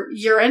 their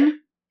urine,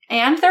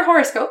 and their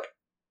horoscope.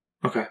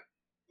 Okay.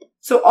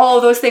 So all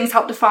of those things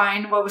help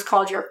define what was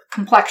called your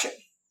complexion.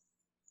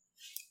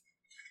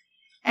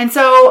 And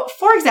so,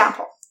 for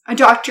example, a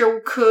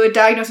doctor could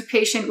diagnose a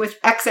patient with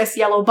excess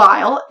yellow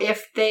bile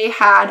if they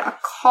had a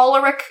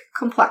choleric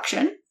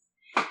complexion.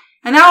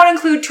 And that would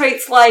include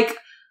traits like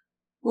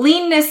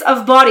leanness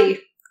of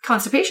body,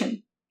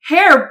 constipation,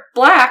 hair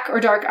black or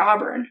dark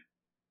auburn.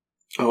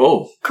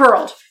 Oh.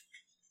 Curled.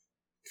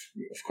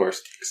 Of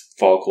course,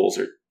 follicles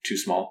are too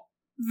small.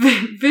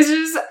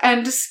 Visage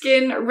and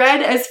skin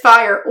red as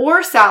fire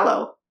or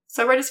sallow.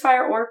 So red as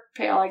fire or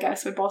pale, I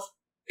guess, would both.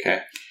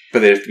 Okay. But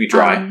they have to be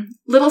dry.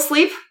 Little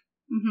sleep.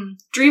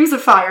 Dreams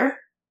of fire.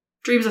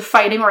 Dreams of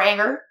fighting or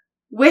anger.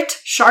 Wit,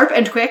 sharp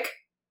and quick.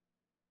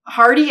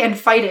 Hardy and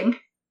fighting.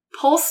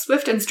 Pulse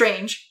swift and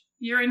strange.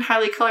 Urine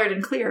highly colored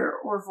and clear,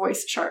 or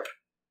voice sharp.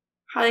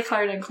 Highly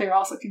colored and clear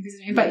also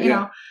confuses me, but you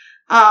know.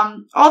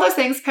 All those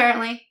things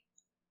apparently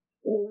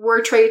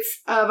were traits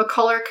of a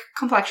choleric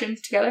complexion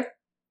together.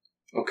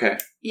 Okay.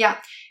 Yeah.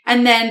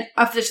 And then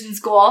a physician's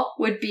goal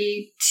would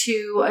be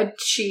to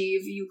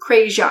achieve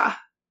eucrasia,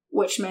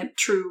 which meant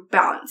true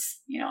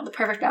balance, you know, the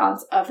perfect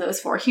balance of those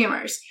four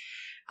humors.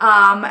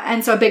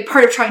 And so a big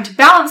part of trying to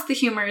balance the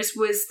humors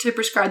was to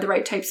prescribe the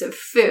right types of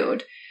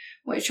food,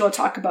 which we'll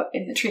talk about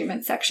in the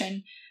treatment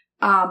section.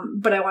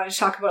 But I wanted to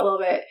talk about a little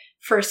bit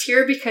first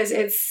here because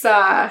it's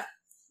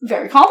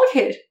very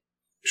complicated.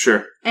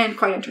 Sure. And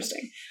quite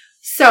interesting.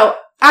 So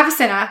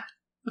Avicenna,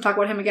 we'll talk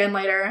about him again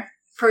later,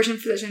 Persian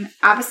physician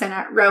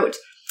Avicenna wrote,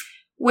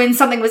 when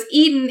something was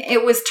eaten,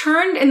 it was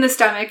turned in the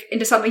stomach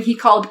into something he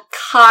called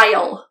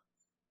chyle.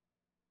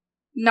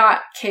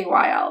 Not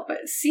K-Y-L,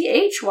 but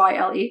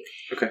C-H-Y-L-E.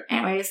 Okay.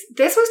 Anyways,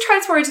 this was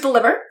transported to the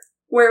liver,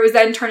 where it was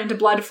then turned into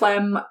blood,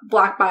 phlegm,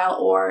 black bile,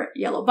 or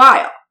yellow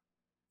bile.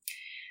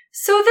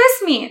 So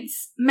this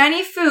means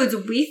many foods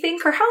we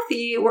think are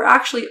healthy were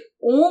actually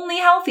only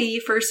healthy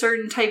for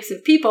certain types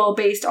of people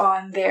based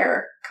on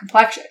their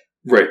complexion.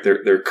 Right,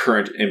 their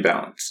current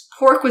imbalance.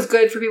 Pork was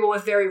good for people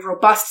with very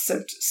robust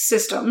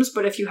systems,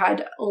 but if you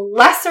had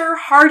lesser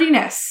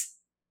hardiness,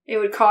 it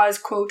would cause,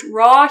 quote,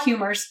 raw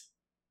humors.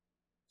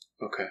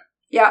 Okay.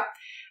 Yeah.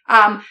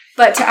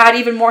 But to add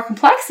even more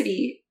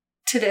complexity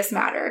to this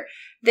matter.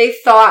 They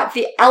thought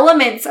the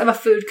elements of a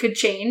food could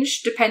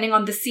change depending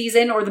on the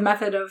season or the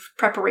method of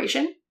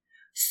preparation.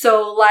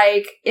 So,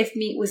 like, if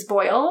meat was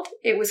boiled,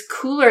 it was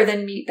cooler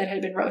than meat that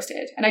had been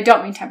roasted. And I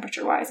don't mean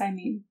temperature-wise, I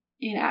mean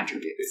in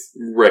attributes.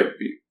 Right.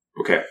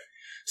 Okay.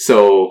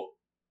 So,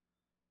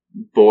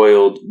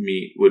 boiled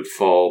meat would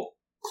fall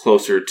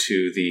closer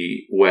to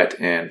the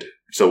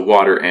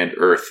water and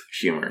earth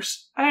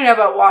humors. I don't know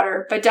about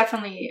water, but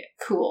definitely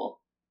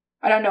cool.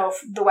 I don't know if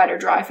the wet or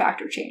dry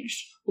factor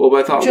changed. Well,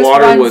 but I thought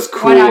water was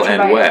cool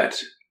and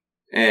wet.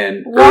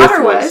 And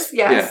water was,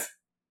 yes. Yeah.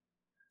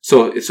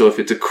 So if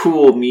it's a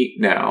cool meat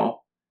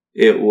now,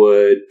 it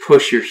would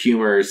push your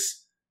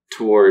humors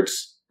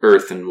towards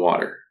earth and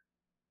water.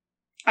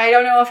 I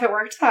don't know if it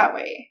worked that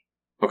way.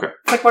 Okay.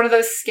 It's like one of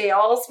those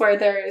scales where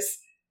there's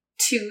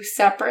two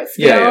separate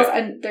scales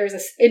and there's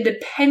this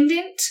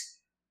independent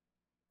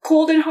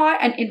cold and hot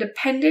and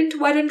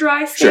independent wet and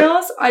dry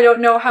scales. Sure. I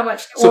don't know how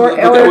much, or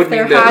if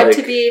there had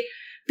to be,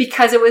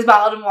 because it was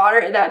bottled in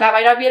water, that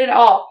might not be it at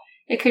all.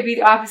 It could be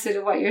the opposite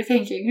of what you're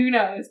thinking. Who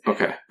knows?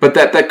 Okay. But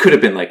that could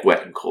have been like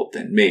wet and cold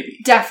then, maybe.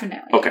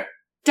 Definitely. Okay.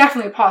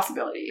 Definitely a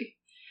possibility.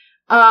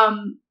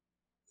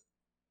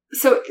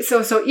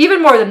 So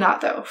even more than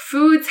that though,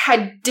 foods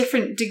had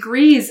different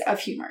degrees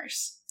of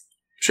humors.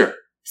 Sure.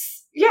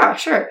 Yeah,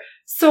 sure.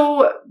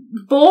 So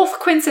both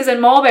quinces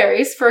and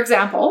mulberries, for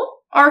example,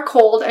 are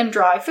cold and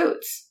dry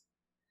foods.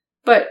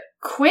 But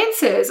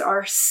quinces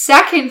are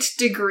second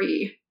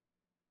degree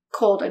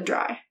cold and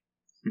dry.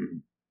 Hmm.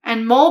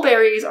 And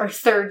mulberries are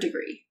third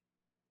degree.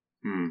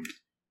 Hmm.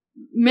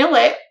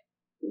 Millet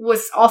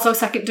was also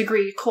second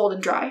degree cold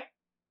and dry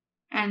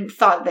and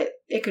thought that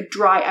it could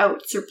dry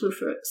out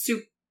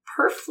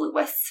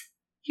superfluous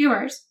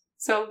humors.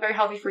 So very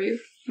healthy for you,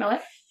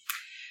 millet.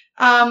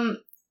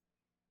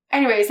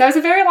 Anyways, that was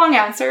a very long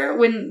answer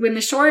when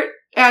the short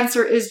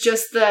answer is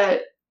just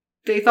that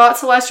they thought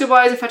celestial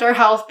bodies affect our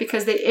health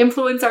because they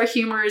influence our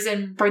humors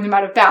and bring them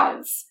out of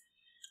balance.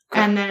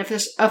 Okay. And then if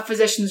a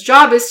physician's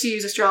job is to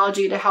use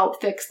astrology to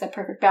help fix the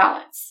perfect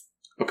balance.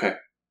 Okay.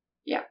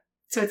 Yeah.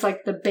 So it's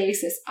like the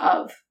basis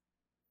of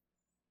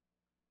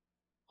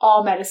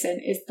all medicine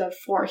is the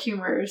four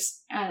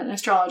humors, and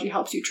astrology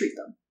helps you treat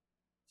them.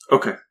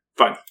 Okay,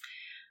 fine.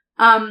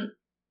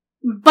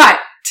 But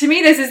to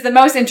me, this is the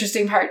most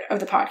interesting part of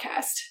the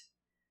podcast,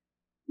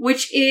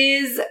 which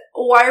is,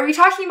 why are we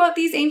talking about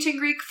these ancient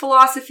Greek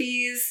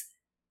philosophies,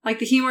 like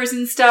the humors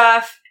and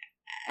stuff?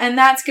 And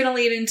that's going to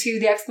lead into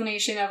the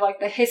explanation of like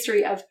the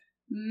history of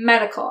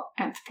medical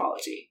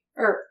astrology.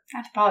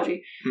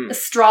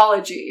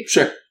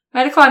 Sure.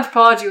 Medical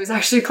anthropology was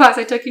actually a class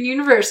I took in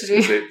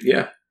university.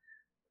 Yeah.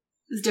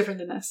 It's different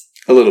than this.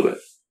 A little bit.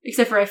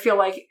 Except for I feel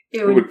like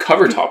it would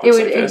cover topics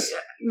like this.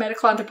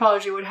 Medical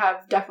anthropology would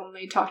have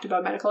definitely talked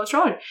about medical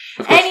astrology.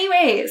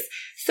 Anyways,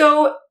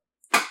 so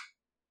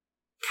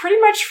pretty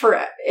much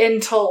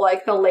until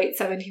like the late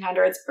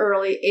 1700s,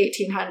 early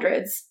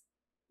 1800s,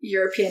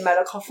 European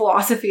medical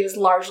philosophy is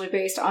largely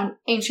based on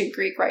ancient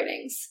Greek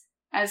writings.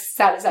 As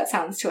sad as that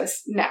sounds to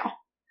us now.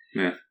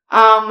 Yeah.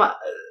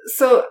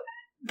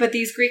 But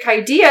these Greek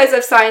ideas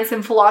of science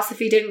and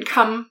philosophy didn't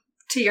come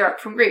to Europe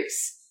from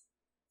Greece.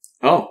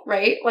 Oh.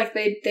 Right? Like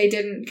they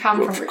didn't come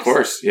from Greece. Of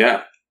course,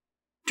 yeah.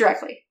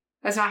 Directly.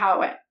 That's not how it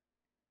went.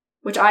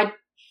 Which I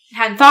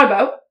hadn't thought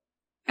about.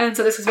 And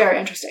so this was very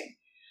interesting.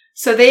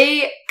 So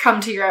they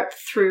come to Europe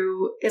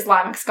through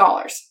Islamic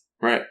scholars.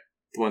 Right.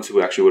 The ones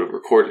who actually would have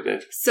recorded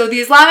it. So the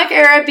Islamic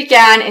era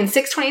began in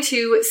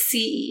 622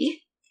 CE.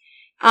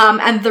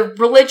 And the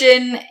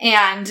religion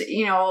and,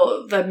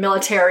 the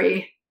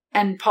military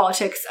and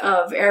politics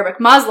of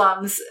Arabic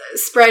Muslims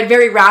spread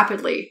very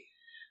rapidly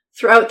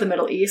throughout the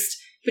Middle East.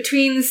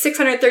 Between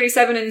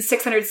 637 and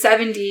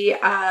 670,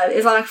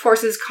 Islamic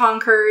forces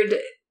conquered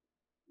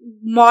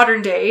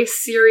modern-day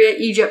Syria,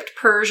 Egypt,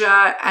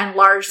 Persia, and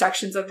large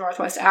sections of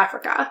Northwest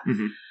Africa.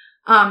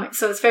 Mm-hmm.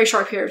 So it's a very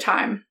short period of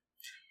time.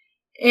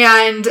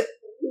 And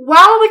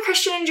while the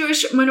Christian and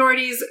Jewish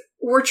minorities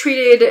were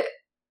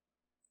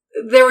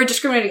they were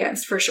discriminated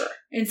against, for sure,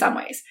 in some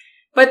ways.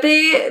 But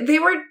they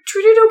were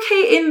treated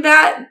okay in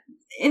that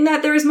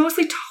there was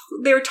mostly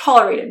they were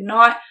tolerated,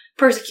 not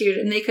persecuted,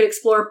 and they could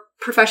explore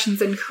professions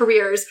and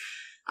careers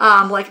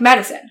like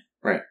medicine.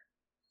 Right.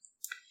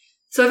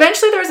 So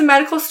eventually there was a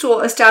medical school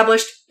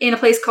established in a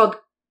place called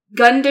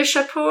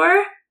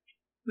Gundishapur,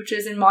 which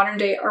is in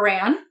modern-day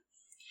Iran.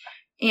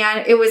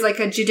 And it was like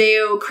a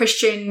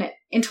Judeo-Christian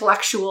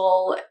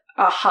intellectual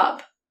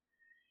hub.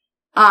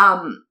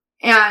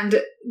 And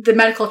the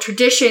medical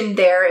tradition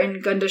there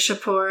in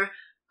Gundishapur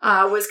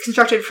was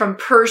constructed from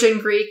Persian,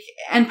 Greek,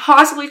 and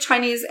possibly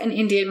Chinese and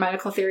Indian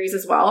medical theories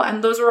as well.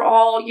 And those were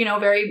all,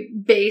 very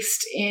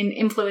based in,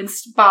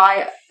 influenced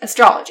by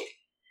astrology.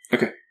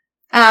 Okay.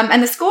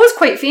 And the school was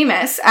quite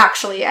famous,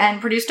 actually, and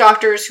produced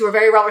doctors who were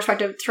very well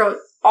respected throughout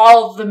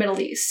all of the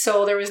Middle East.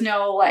 So there was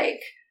no,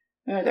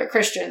 they're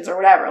Christians or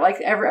whatever.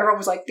 Everyone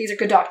was like, these are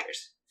good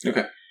doctors.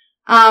 Okay.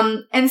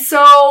 And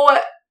so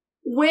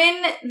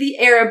when the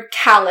Arab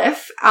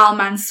Caliph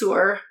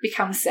Al-Mansur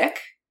becomes sick,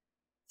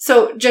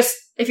 So just,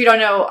 if you don't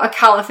know, a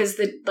caliph is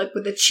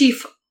the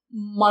chief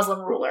Muslim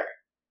ruler.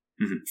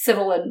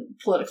 Civil and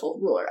political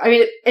ruler. I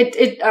mean,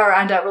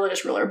 and a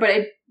religious ruler, but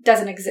it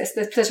doesn't exist.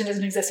 This position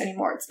doesn't exist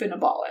anymore. It's been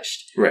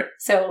abolished. Right.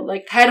 So,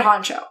 head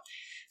honcho.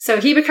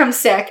 So he becomes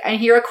sick, and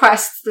he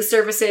requests the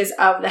services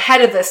of the head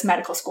of this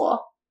medical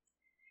school,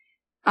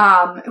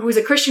 who is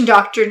a Christian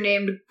doctor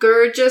named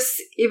Gurjas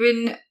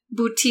ibn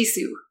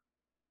Butisu.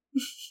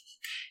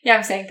 Yeah,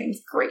 I'm saying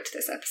things great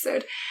this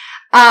episode.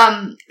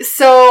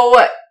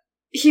 So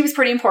he was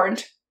pretty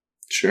important.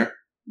 Sure.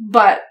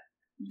 But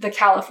the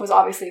caliph was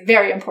obviously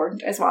very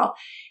important as well.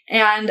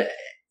 And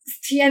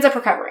he ends up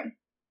recovering.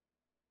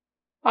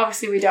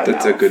 Obviously, we don't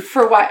know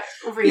for what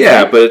reason.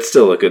 Yeah, but it's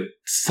still a good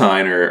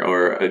sign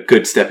or a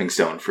good stepping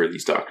stone for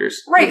these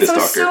doctors. Right, so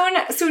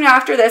soon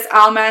after this,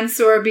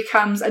 Al-Mansur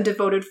becomes a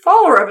devoted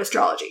follower of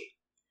astrology,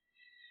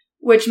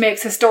 which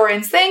makes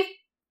historians think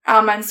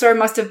Al-Mansur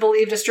must have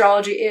believed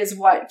astrology is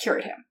what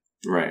cured him.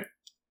 Right.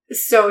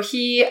 So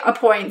he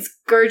appoints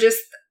Gurjas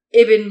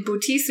ibn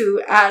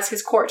Butisu as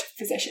his court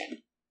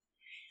physician.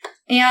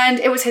 And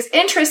it was his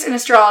interest in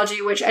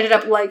astrology which ended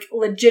up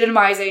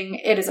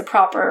legitimizing it as a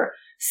proper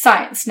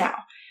science now.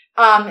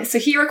 So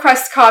he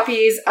requests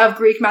copies of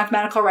Greek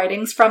mathematical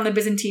writings from the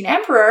Byzantine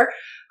emperor,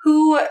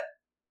 who,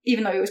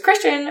 even though he was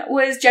Christian,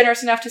 was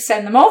generous enough to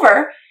send them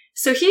over.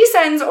 So he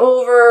sends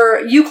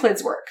over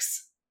Euclid's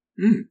works.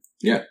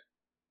 Yeah.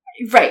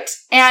 Right.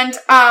 And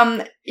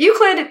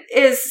Euclid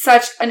is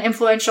such an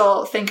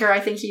influential thinker, I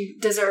think he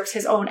deserves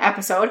his own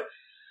episode.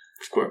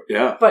 Of course,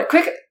 yeah. But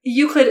quick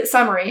Euclid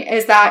summary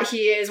is that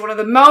he is one of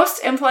the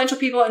most influential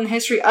people in the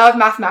history of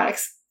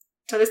mathematics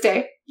to this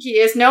day. He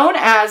is known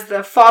as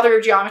the father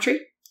of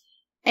geometry,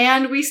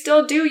 and we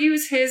still do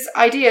use his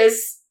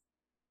ideas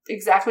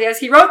exactly as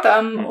he wrote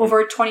them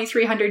over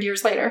 2,300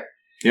 years later.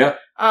 Yeah.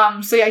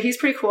 So yeah, he's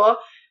pretty cool.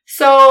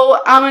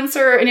 So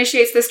Al-Mansur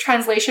initiates this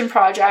translation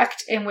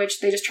project in which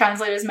they just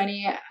translate as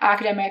many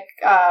academic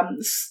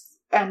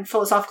and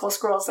philosophical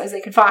scrolls as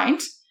they could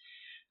find.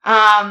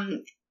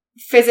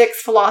 Physics,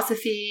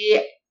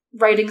 philosophy,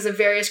 writings of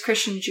various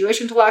Christian and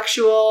Jewish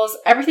intellectuals,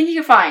 everything he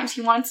could find,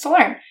 he wants to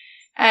learn.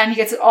 And he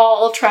gets it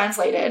all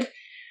translated.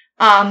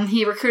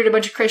 He recruited a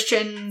bunch of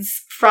Christians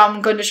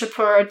from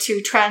Gundashapur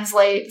to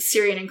translate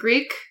Syrian and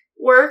Greek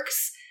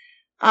works.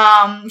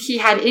 He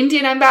had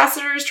Indian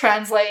ambassadors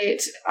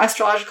translate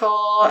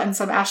astrological and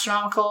some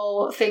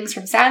astronomical things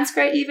from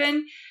Sanskrit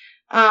even.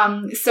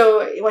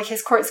 So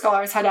his court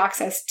scholars had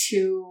access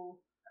to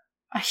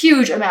a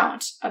huge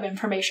amount of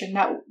information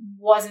that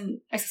wasn't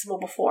accessible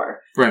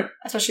before. Right.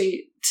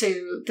 Especially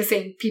to the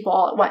same people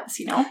all at once,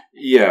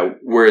 Yeah,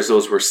 whereas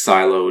those were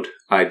siloed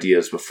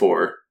ideas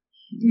before.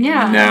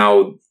 Yeah.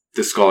 Now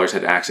the scholars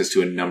had access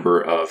to a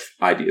number of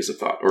ideas of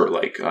thought, or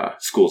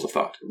schools of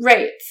thought.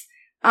 Right.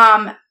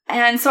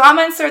 And so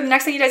Al-Mansur, the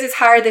next thing he does is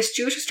hire this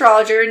Jewish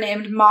astrologer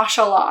named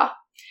Mashallah.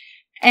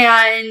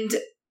 And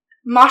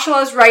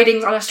Mashallah's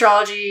writings on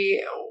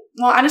astrology,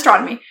 and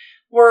astronomy,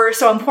 were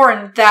so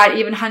important that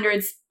even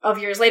hundreds of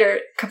years later,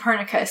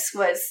 Copernicus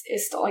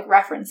is still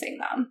referencing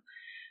them.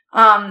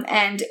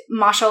 And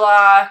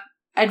Mashallah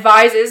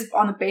advises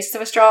on the basis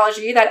of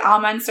astrology that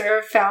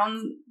Al-Mansur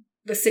found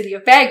the city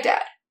of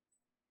Baghdad.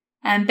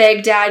 And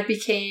Baghdad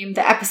became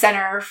the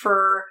epicenter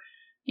for,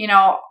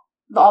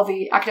 all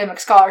the academic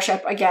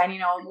scholarship, again,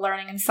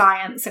 learning and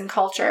science and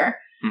culture.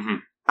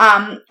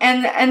 Mm-hmm.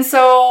 And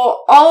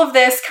so all of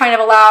this kind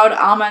of allowed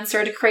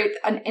Al-Mansur to create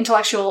an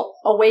intellectual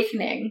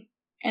awakening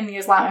in the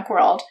Islamic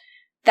world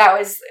that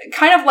was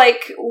kind of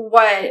like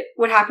what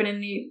would happen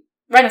in the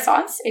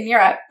Renaissance in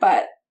Europe,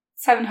 but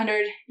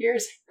 700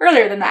 years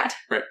earlier than that.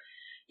 Right.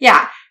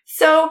 Yeah.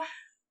 So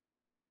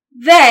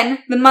then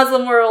the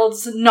Muslim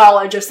world's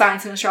knowledge of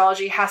science and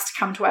astrology has to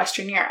come to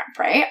Western Europe,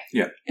 right?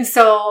 Yeah. And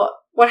so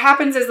what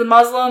happens is the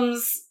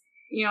Muslims,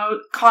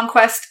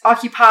 conquest,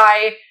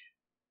 occupy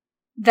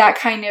that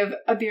kind of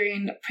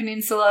Iberian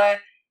Peninsula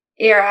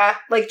era.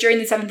 During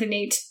the 7th and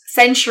 8th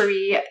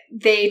century,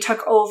 they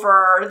took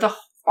over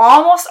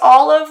almost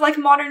all of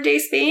modern day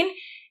Spain,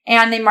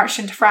 and they marched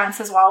into France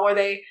as well, where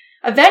they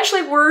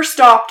eventually were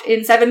stopped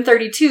in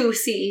 732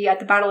 CE at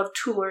the Battle of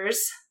Tours.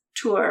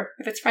 Tours.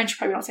 If it's French, you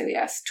probably don't say the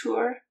S.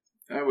 Tours.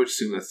 I would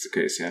assume that's the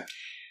case, yeah.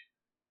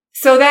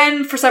 So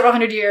then, for several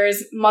hundred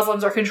years,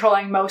 Muslims are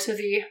controlling most of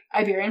the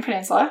Iberian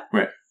Peninsula.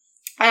 Right.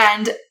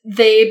 And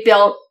they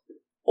built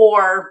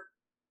or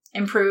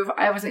improve,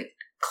 I wasn't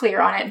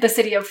clear on it, the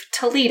city of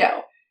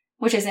Toledo,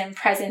 which is in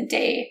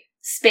present-day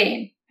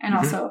Spain and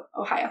also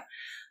Ohio.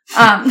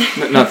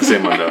 Not the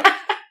same one, though.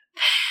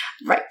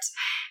 Right.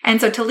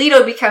 And so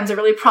Toledo becomes a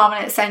really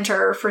prominent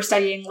center for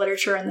studying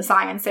literature and the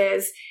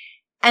sciences.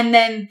 And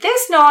then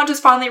this knowledge is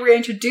finally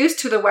reintroduced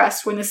to the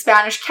West when the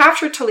Spanish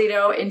captured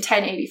Toledo in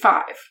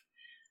 1085.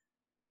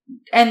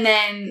 And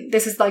then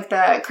this is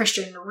the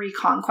Christian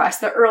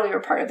reconquest, the earlier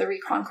part of the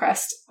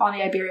reconquest on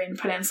the Iberian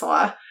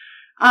Peninsula.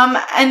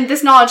 And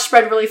this knowledge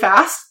spread really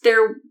fast.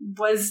 There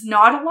was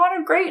not a lot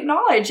of great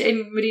knowledge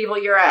in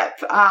medieval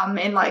Europe,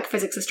 in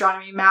physics,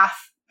 astronomy, math,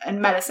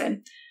 and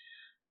medicine.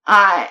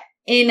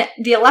 In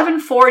the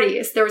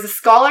 1140s, there was a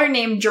scholar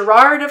named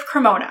Gerard of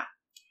Cremona,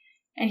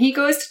 and he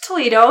goes to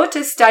Toledo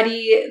to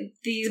study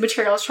these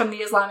materials from the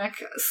Islamic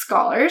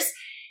scholars,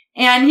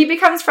 and he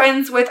becomes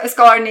friends with a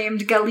scholar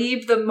named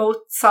Ghalib the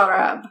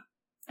Mozarab.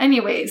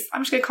 Anyways,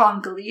 I'm just going to call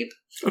him Ghalib.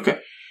 Okay.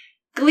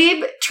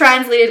 Ghalib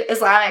translated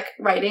Islamic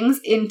writings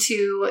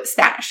into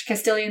Spanish,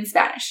 Castilian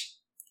Spanish.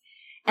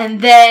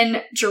 And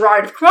then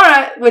Gerard of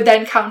Cremona would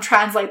then come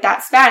translate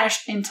that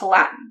Spanish into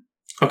Latin.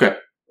 Okay.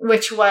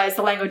 Which was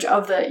the language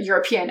of the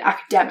European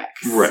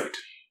academics. Right.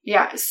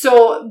 Yeah.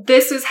 So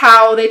this is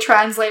how they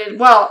translated.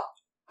 Well,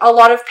 a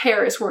lot of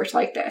pairs worked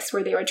like this,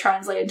 where they would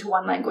translate into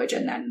one language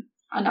and then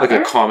another.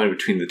 Like a common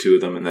between the two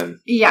of them and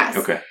then... Yes.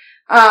 Okay.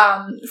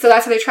 So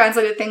that's how they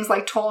translated things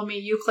like Ptolemy,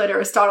 Euclid,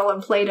 Aristotle,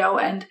 and Plato,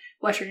 and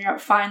Western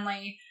Europe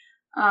finally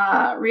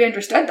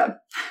re-understood them.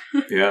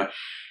 Yeah.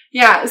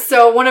 Yeah,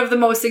 so one of the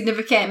most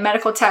significant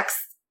medical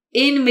texts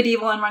in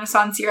medieval and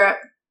Renaissance Europe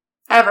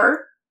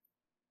ever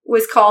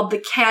was called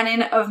the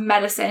Canon of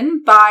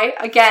Medicine by,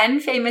 again,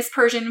 famous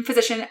Persian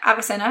physician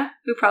Avicenna,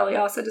 who probably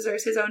also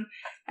deserves his own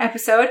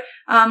episode.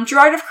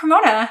 Gerard of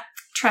Cremona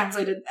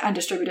translated and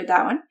distributed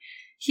that one.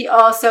 He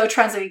also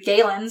translated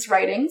Galen's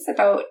writings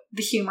about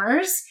the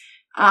humors.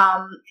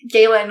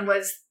 Galen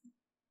was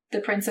the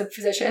prince of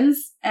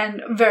physicians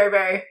and very,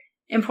 very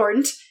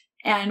important.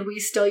 And we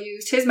still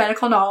used his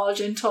medical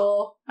knowledge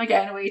until,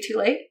 again, way too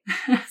late,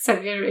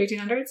 1700s,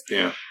 1800s.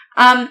 Yeah.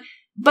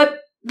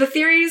 But the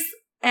theories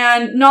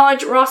and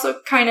knowledge were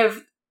also kind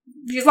of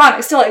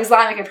still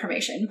Islamic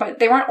information, but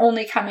they weren't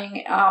only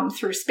coming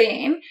through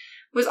Spain.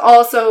 It was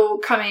also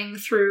coming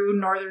through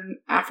northern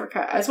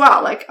Africa as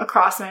well, like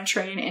across the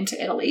Mediterranean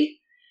into Italy.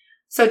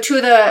 So two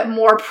of the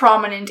more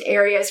prominent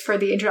areas for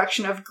the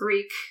introduction of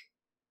Greek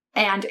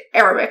and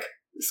Arabic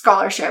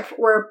scholarship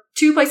were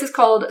two places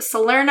called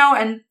Salerno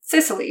and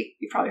Sicily.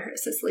 You probably heard of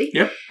Sicily.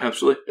 Yep,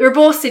 absolutely. They were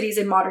both cities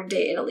in modern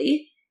day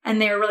Italy, and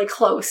they were really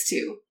close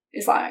to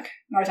Islamic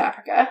North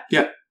Africa.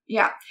 Yeah.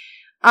 Yeah.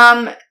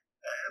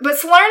 But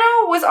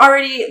Salerno was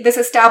already this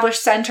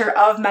established center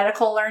of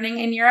medical learning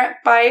in Europe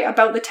by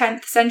about the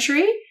 10th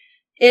century.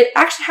 It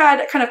actually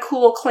had a kind of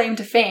cool claim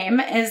to fame,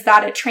 is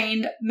that it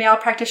trained male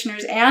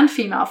practitioners and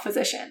female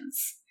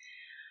physicians.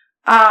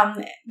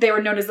 They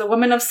were known as the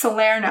Women of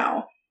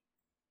Salerno.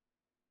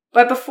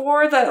 But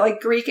before the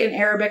Greek and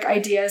Arabic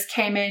ideas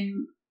came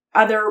in,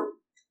 other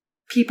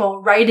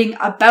people writing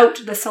about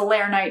the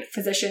Salernite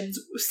physicians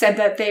said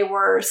that they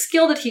were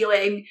skilled at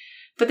healing,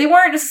 but they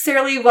weren't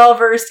necessarily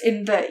well-versed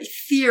in the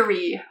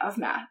theory of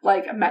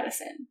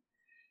medicine.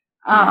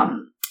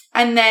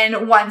 And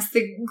then once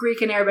the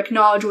Greek and Arabic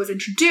knowledge was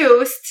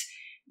introduced,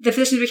 the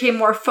physicians became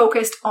more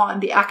focused on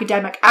the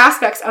academic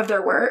aspects of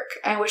their work,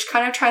 and which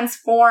kind of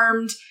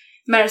transformed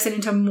medicine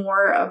into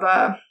more of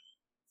a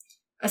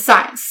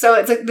science. So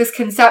it's like this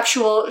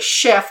conceptual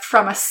shift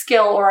from a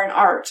skill or an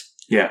art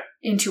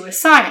into a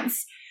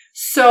science.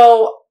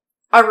 So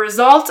a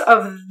result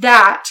of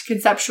that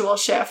conceptual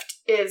shift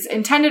is,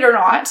 intended or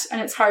not,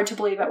 and it's hard to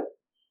believe it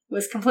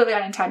was completely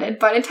unintended,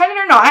 but intended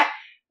or not,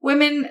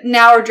 women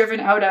now are driven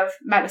out of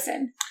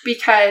medicine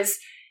because,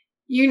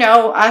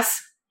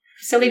 us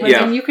silly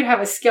women, you can have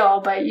a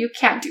skill, but you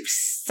can't do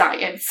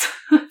science.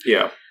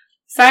 Yeah.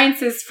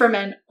 Science is for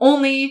men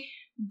only,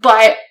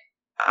 but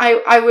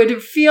I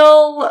would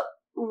feel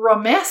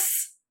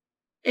remiss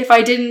if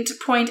I didn't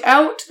point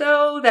out,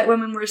 though, that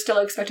women were still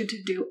expected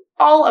to do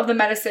all of the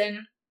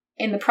medicine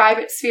in the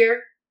private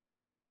sphere,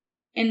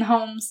 in the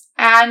homes,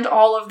 and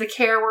all of the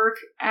care work,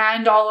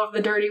 and all of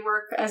the dirty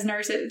work as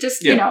nurses.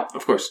 Just,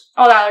 of course,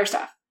 all that other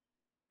stuff.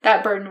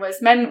 That burden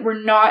was, men were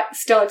not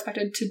still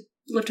expected to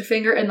lift a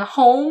finger in the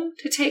home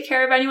to take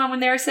care of anyone when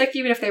they were sick,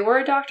 even if they were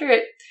a doctor.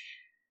 It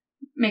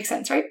makes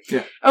sense, right?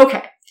 Yeah.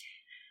 Okay.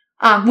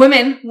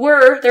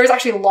 There's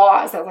actually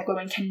laws that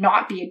women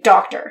cannot be a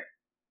doctor.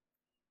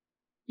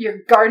 Your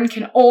garden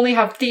can only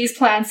have these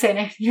plants in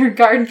it. Your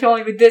garden can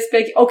only be this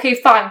big. Okay,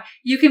 fine.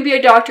 You can be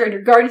a doctor and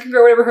your garden can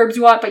grow whatever herbs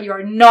you want, but you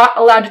are not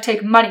allowed to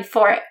take money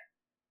for it.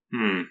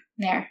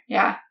 There.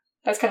 Yeah.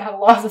 That's kind of how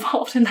the laws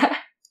evolved in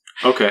that.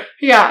 Okay.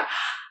 Yeah.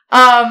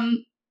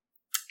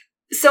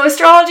 So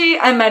astrology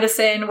and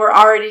medicine were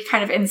already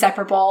kind of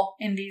inseparable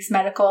in these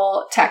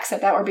medical texts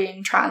that were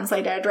being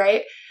translated,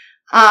 right?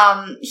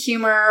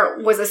 Humor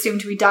was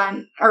assumed to be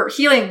done, or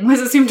healing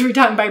was assumed to be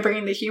done by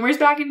bringing the humors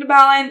back into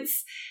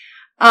balance.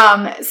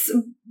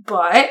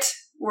 But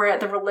we're at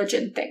the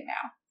religion thing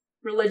now.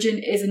 Religion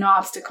is an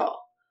obstacle.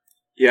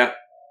 Yeah.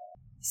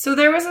 So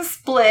there was a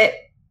split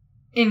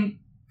in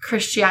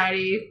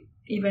Christianity,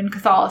 even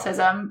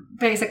Catholicism,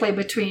 basically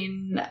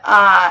between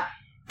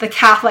the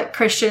Catholic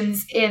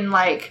Christians in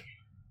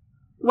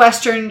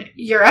Western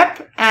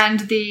Europe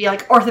and the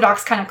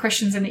Orthodox kind of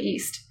Christians in the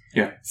East.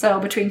 Yeah. So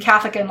between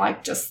Catholic and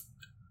just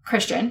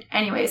Christian.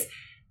 Anyways,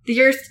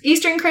 the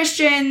Eastern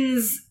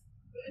Christians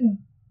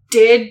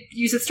did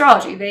use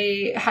astrology.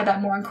 They had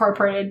that more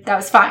incorporated. That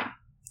was fine.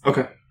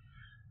 Okay.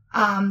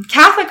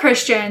 Catholic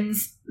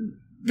Christians,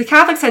 the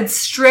Catholics had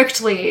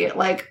strictly,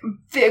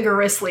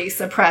 vigorously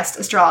suppressed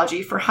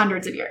astrology for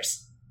hundreds of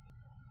years.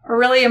 a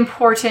really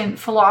important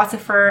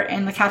philosopher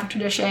in the Catholic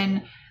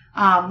tradition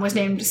was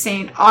named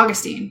St.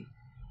 Augustine.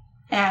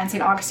 And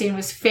St. Augustine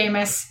was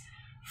famous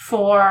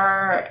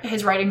for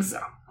his writings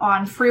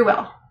on free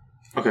will.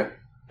 Okay.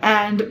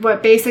 And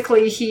what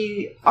basically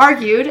he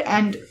argued,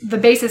 and the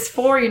basis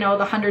for,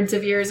 the hundreds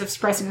of years of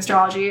suppressing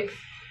astrology,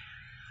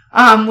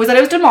 was that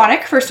it was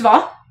demonic, first of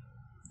all.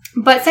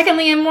 But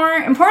secondly, and more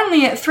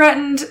importantly, it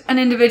threatened an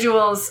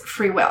individual's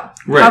free will.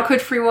 Right. How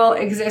could free will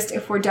exist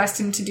if we're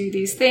destined to do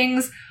these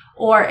things?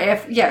 Or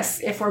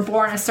if we're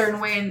born a certain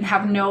way and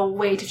have no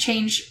way to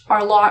change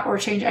our lot or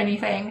change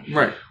anything.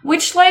 Right.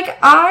 Which,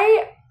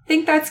 I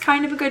think that's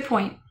kind of a good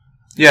point.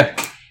 Yeah.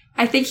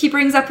 I think he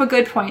brings up a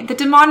good point. The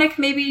demonic,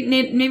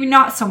 maybe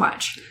not so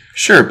much.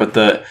 Sure,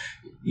 but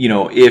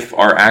if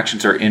our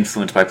actions are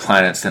influenced by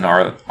planets, then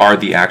are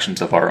the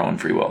actions of our own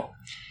free will.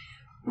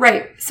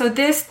 Right. So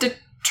this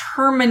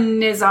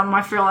determinism,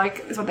 I feel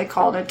like, is what they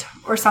called it,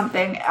 or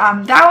something.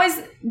 That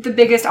was the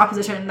biggest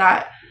opposition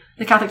that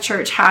the Catholic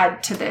Church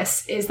had to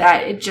this, is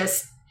that it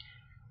just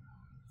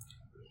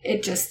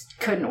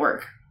couldn't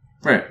work.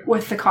 Right.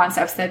 With the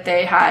concepts that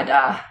they had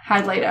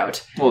laid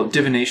out. Well,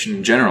 divination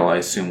in general, I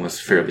assume, was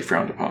fairly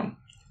frowned upon.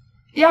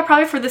 Yeah,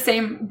 probably for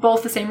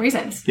both the same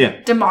reasons. Yeah.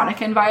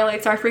 Demonic and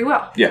violates our free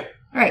will. Yeah.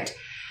 Right.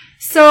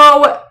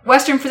 So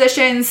Western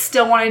physicians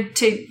still wanted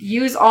to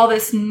use all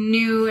this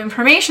new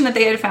information that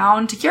they had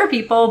found to cure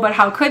people, but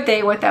how could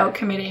they without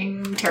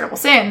committing terrible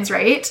sins,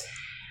 right?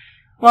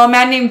 Well, a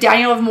man named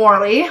Daniel of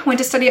Morley went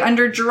to study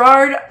under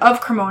Gerard of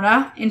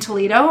Cremona in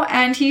Toledo,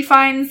 and he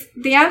finds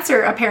the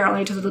answer,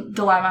 apparently, to the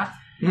dilemma.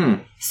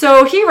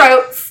 So he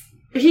wrote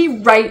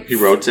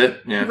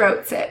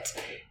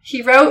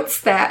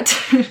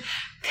that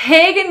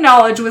pagan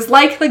knowledge was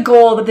like the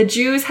gold that the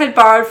Jews had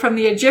borrowed from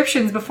the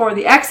Egyptians before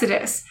the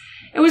Exodus.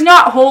 It was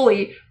not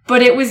holy,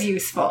 but it was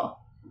useful.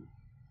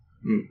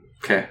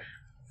 Okay.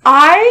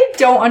 I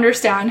don't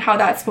understand how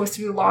that's supposed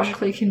to be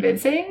logically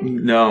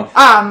convincing. No.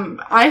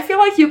 I feel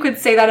like you could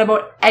say that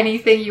about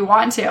anything you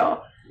want to.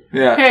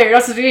 Yeah. Hey, you're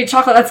not supposed to eat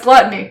chocolate, that's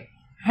gluttony.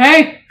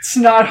 Hey, it's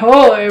not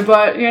holy,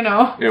 but,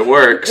 it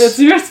works. It's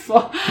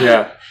useful.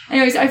 Yeah.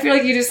 Anyways, I feel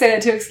like you just say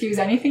that to excuse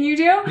anything you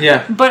do.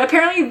 Yeah. But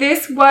apparently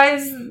this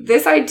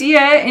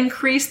idea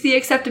increased the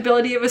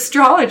acceptability of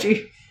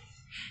astrology.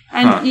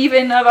 And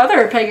even of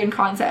other pagan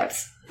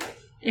concepts.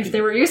 If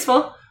they were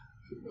useful.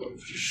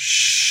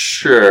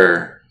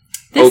 Sure.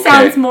 This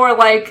sounds more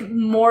like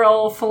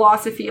moral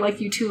philosophy, like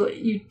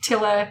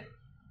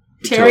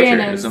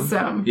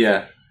utilitarianism.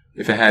 Yeah.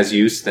 If it has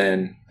use,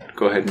 then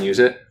go ahead and use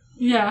it.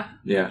 Yeah.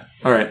 Yeah.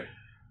 All right.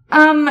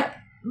 But,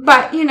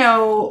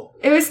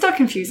 it was still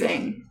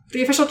confusing.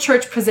 The official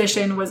church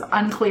position was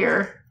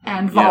unclear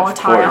and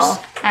volatile. Yeah, of course.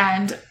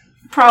 And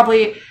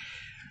probably...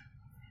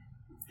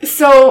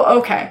 So,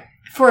 okay.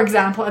 For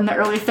example, in the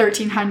early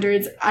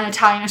 1300s, an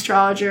Italian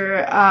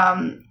astrologer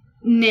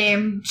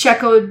named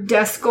Cecco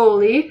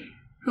d'Ascoli,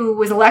 who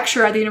was a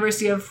lecturer at the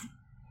University of...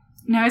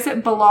 Now, is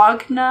it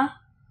Bologna?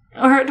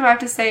 Or do I have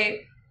to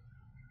say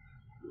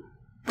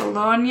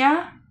Bologna?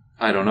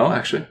 I don't know,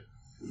 actually.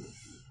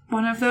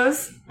 One of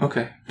those.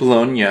 Okay.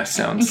 Bologna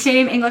sounds... In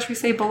Canadian English, we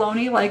say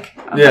bologna, like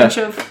a bunch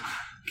of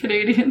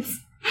Canadians.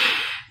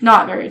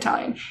 Not very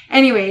Italian.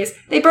 Anyways,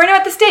 they burned him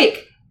at the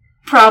stake.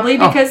 Probably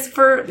because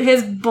for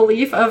his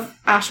belief of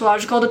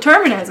astrological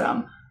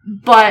determinism.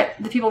 But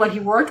the people that he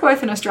worked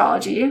with in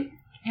astrology,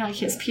 like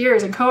his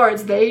peers and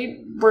cohorts,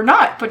 they were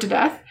not put to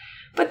death.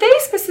 But they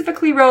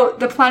specifically wrote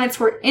the planets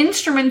were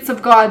instruments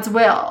of God's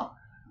will.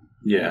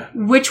 Yeah.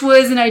 Which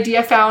was an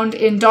idea found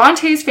in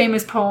Dante's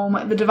famous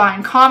poem, The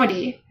Divine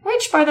Comedy,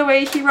 which, by the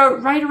way, he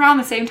wrote right around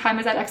the same time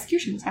as that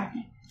execution was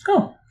happening.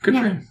 Oh, good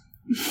for him.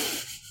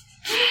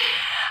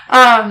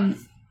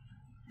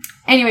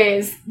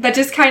 Anyways, that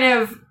just kind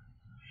of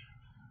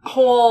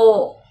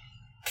whole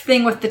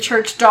thing with the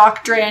church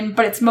doctrine,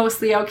 but it's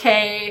mostly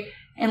okay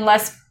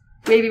unless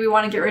maybe we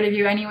want to get rid of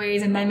you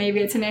anyways, and then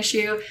maybe it's an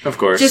issue. Of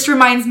course. Just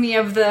reminds me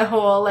of the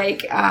whole,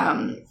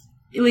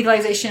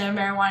 legalization of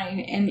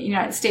marijuana in the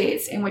United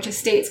States, in which a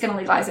state's going to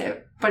legalize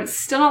it, but it's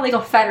still not legal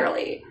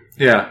federally.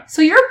 Yeah.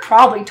 So you're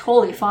probably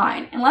totally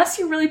fine, unless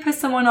you really piss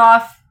someone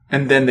off.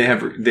 And then they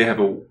have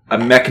a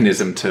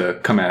mechanism to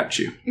come at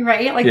you.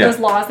 Right? Like those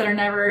laws that are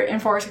never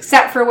enforced,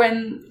 except for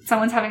when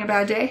someone's having a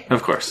bad day.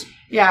 Of course.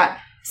 Yeah.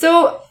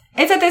 So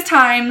it's at this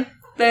time,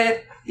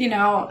 the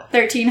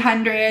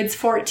 1300s,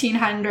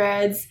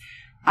 1400s,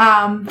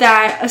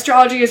 that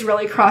astrology is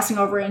really crossing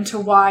over into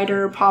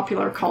wider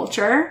popular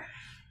culture.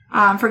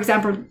 For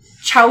example,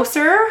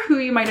 Chaucer, who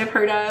you might have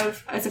heard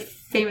of as a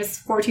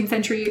famous 14th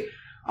century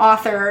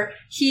author,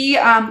 he,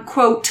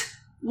 quote,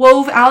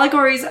 wove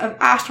allegories of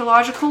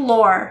astrological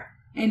lore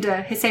into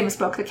his famous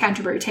book, The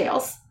Canterbury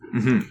Tales.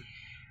 Mm-hmm.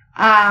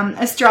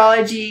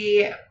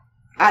 Astrology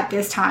at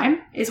this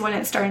time is when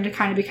it's starting to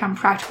kind of become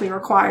practically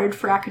required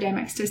for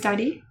academics to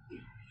study.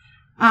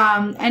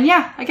 And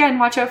yeah, again,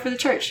 watch out for the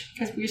church,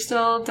 because we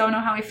still don't know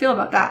how we feel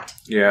about that.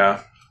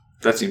 Yeah,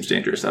 that seems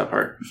dangerous, that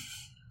part.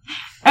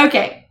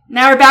 Okay,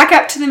 now we're back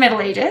up to the Middle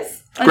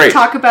Ages. Let's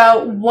talk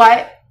about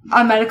what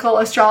a medical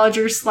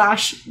astrologer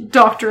 /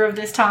 doctor of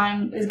this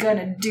time is going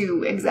to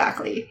do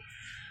exactly.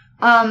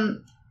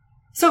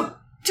 So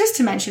just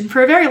to mention,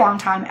 for a very long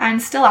time,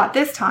 and still at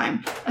this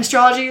time,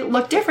 astrology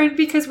looked different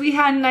because we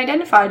hadn't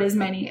identified as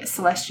many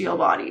celestial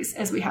bodies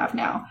as we have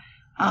now.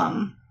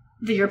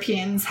 The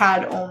Europeans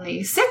had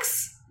only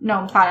 6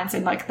 known planets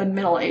in like the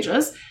Middle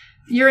Ages.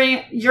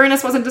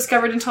 Uranus wasn't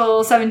discovered until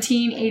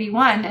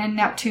 1781, and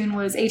Neptune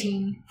was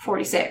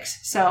 1846.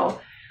 So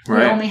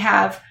we only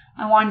have,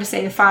 I wanted to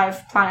say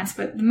 5 planets,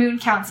 but the moon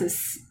counts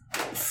as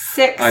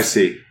 6. I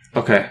see.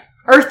 Okay.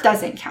 Earth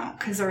doesn't count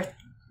because Earth,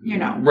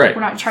 right.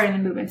 We're not charting the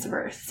movements of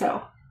Earth.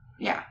 So,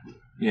 yeah.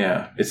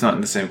 Yeah, it's not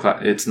in the same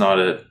class. It's not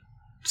a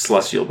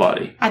celestial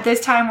body. At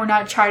this time, we're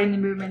not charting the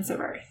movements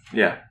of Earth.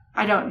 Yeah.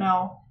 I don't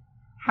know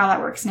how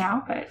that works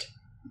now, but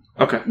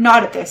okay,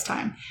 not at this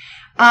time.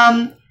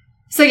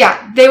 So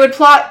yeah, they would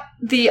plot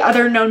the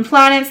other known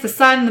planets, the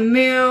sun, the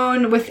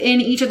moon,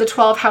 within each of the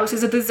 12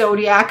 houses of the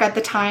zodiac at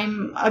the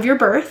time of your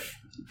birth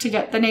to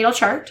get the natal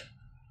chart.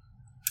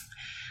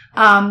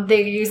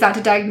 They use that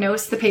to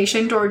diagnose the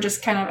patient or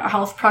just kind of a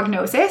health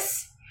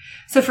prognosis.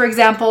 So for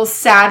example,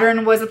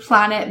 Saturn was a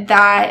planet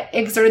that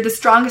exerted the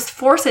strongest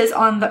forces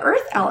on the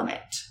earth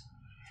element.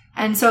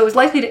 And so it was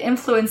likely to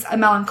influence a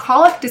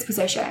melancholic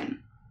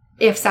disposition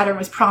if Saturn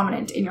was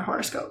prominent in your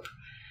horoscope.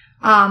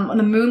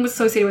 The moon was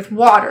associated with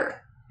water.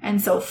 And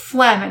so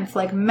phlegm and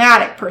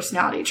phlegmatic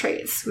personality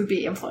traits would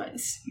be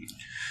influenced.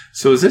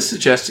 So is this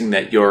suggesting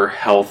that your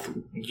health,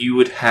 you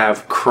would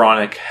have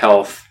chronic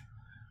health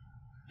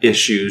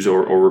issues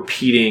or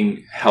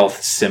repeating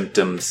health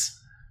symptoms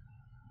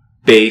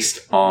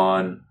based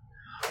on,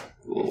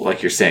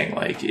 like you're saying,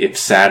 like if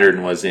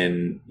Saturn was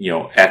in,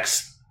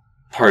 X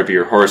part of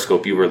your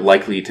horoscope, you were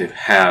likely to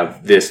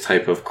have this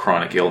type of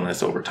chronic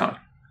illness over time?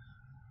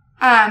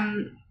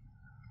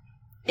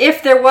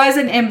 If there was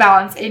an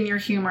imbalance in your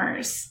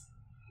humors,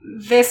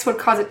 this would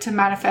cause it to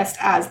manifest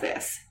as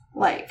this.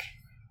 Like,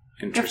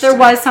 if there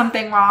was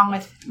something wrong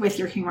with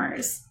your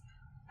humors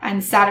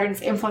and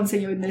Saturn's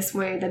influencing you in this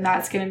way, then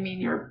that's going to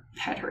mean your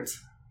head hurts.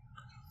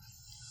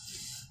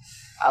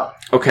 Oh.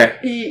 Okay.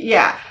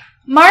 Yeah.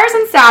 Mars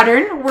and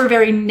Saturn were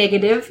very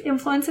negative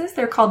influences.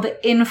 They're called the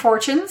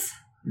infortunes.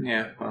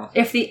 Yeah, well.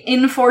 If the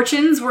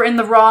infortunes were in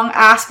the wrong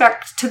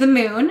aspect to the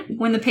moon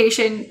when the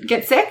patient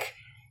gets sick,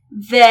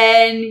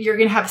 then you're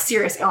going to have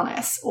serious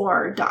illness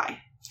or die.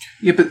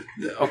 Yeah, but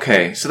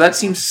okay, so that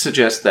seems to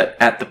suggest that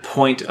at the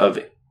point of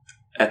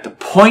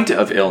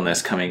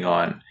illness coming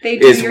on they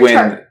do is your when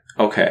chart.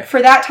 Okay.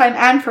 For that time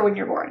and for when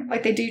you're born.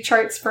 Like they do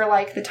charts for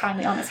like the time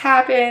the illness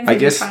happens. I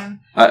guess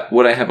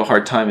what I have a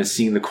hard time is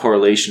seeing the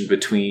correlation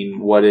between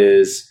what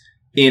is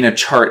in a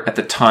chart at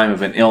the time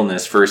of an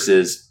illness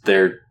versus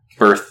their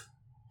birth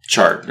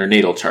chart, their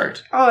natal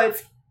chart. Oh,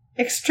 it's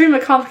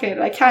extremely complicated.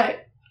 I can't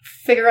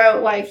figure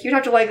out, like, you'd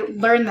have to, like,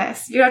 learn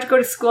this. You'd have to go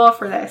to school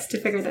for this to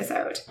figure this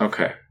out.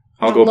 Okay.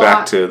 I'll go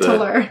back to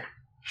the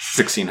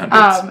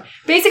 1600s.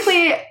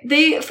 Basically,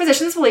 the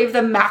physicians believe the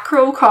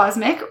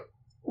macrocosmic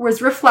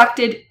was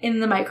reflected in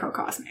the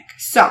microcosmic.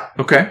 So,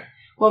 okay,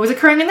 what was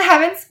occurring in the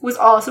heavens was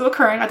also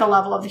occurring at the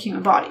level of the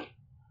human body.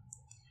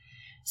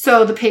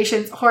 So, the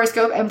patient's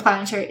horoscope and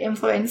planetary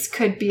influence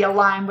could be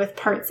aligned with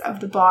parts of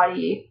the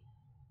body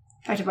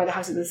affected by the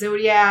house of the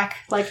zodiac,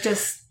 like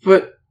just...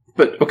 But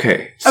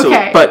okay. So,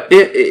 okay. But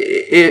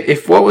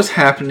if what was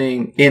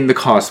happening in the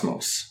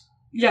cosmos,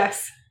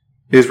 yes,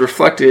 is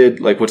reflected,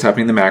 like what's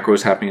happening in the macro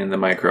is happening in the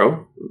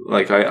micro.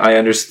 Like I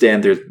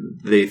understand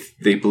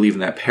they believe in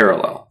that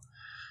parallel.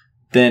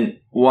 Then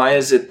why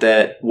is it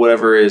that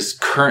whatever is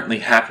currently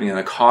happening in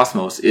the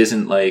cosmos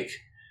isn't like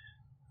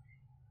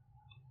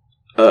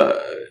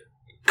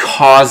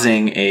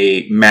causing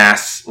a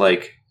mass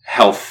like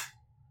health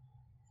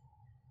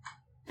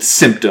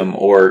symptom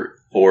or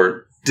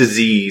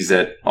disease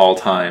at all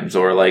times,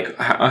 or like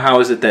how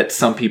is it that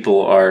some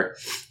people are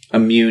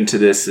immune to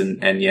this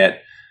and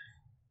yet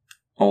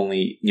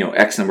only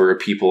X number of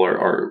people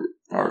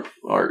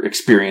are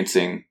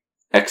experiencing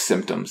X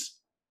symptoms?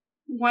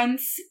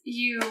 Once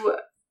you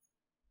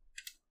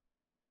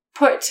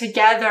put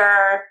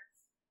together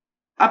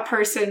a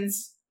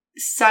person's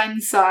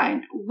sun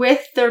sign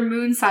with their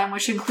moon sign,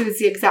 which includes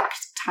the exact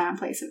time and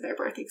place of their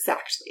birth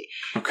exactly,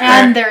 okay,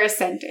 and their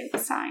ascendant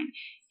sign,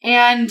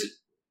 and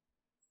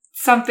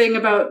something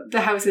about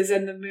the houses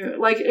and the moon.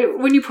 Like,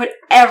 when you put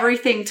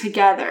everything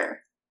together,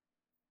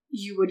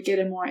 you would get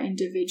a more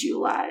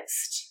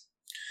individualized.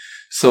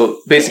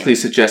 So basically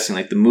suggesting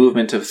like the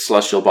movement of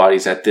celestial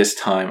bodies at this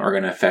time are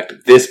going to affect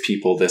this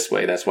people this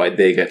way. That's why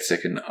they get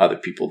sick and other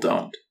people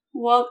don't.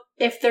 Well,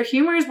 if their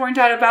humors weren't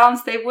out of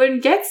balance, they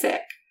wouldn't get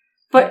sick.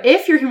 But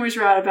if your humors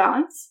are out of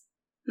balance,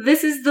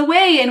 this is the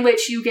way in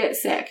which you get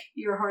sick.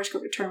 Your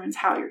horoscope determines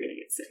how you're going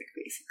to get sick,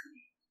 basically.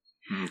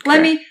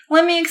 Okay.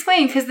 Let me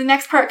explain, because the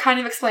next part kind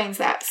of explains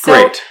that. So,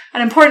 great.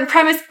 An important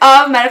premise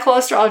of medical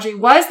astrology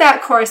was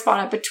that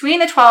correspondent between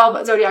the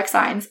 12 zodiac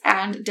signs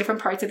and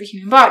different parts of the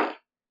human body.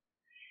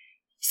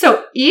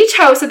 So, each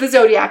house of the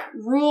zodiac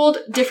ruled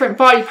different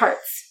body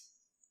parts.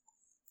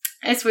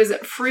 This was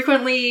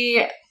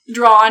frequently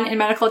drawn in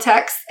medical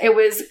texts, it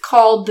was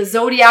called the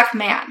Zodiac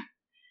Man.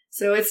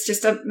 So it's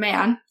just a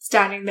man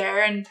standing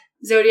there, and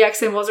zodiac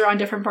symbols are on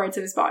different parts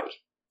of his body.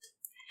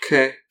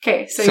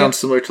 Okay. So sounds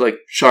similar to like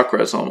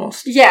chakras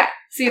almost. Yeah.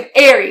 So you have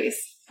Aries,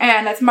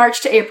 and that's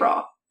March to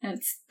April. And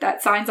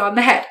that sign's on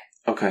the head.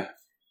 Okay.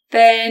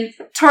 Then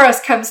Taurus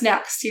comes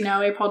next,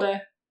 April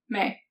to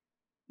May.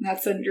 And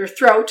that's in your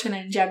throat, and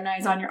then Gemini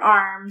is on your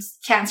arms.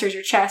 Cancer is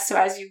your chest, so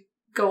as you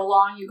go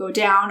along, you go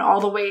down all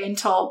the way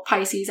until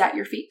Pisces at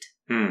your feet.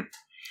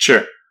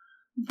 Sure.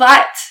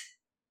 But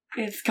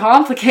it's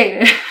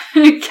complicated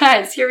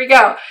because here we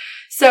go.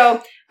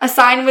 So a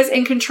sign was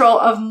in control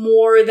of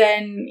more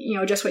than,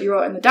 just what you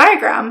wrote in the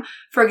diagram.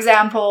 For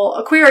example,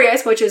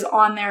 Aquarius, which is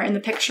on there in the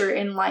picture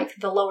in like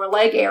the lower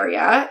leg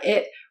area,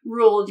 it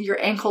ruled your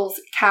ankles,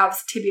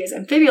 calves, tibias,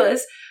 and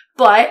fibulas,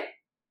 but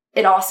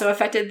it also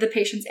affected the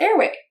patient's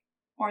airway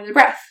or their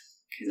breath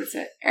because it's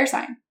an air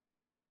sign.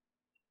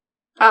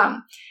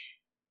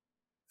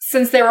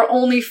 Since there were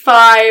only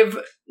 5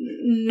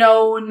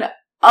 known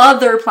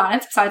other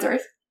planets besides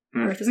Earth,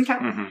 Earth doesn't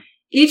count,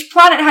 each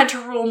planet had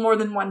to rule more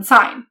than one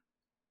sign.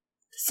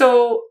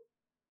 So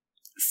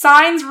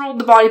signs ruled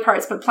the body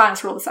parts, but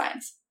planets ruled the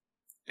signs.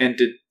 And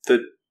did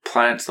the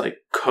planets like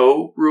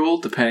co-rule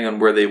depending on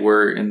where they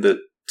were in the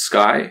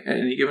sky at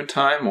any given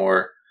time?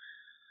 Or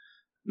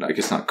I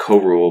guess not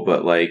co-rule,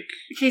 but like...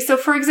 Okay, so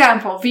for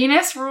example,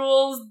 Venus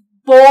rules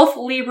both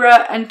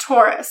Libra and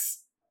Taurus.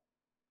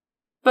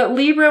 But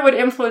Libra would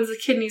influence the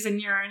kidneys and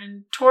urine,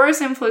 and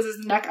Taurus influences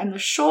the neck and the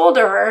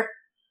shoulder.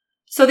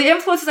 So the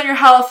influences on your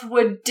health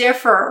would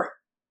differ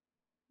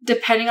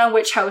depending on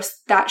which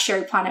house that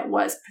shared planet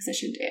was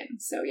positioned in.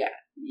 So yeah,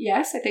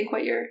 yes, I think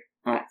what you're...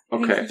 Oh,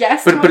 okay.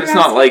 Yes, but it's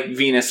not like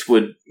Venus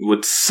would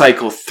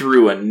cycle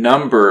through a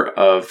number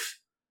of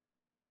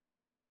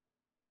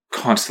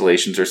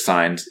constellations or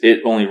signs.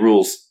 It only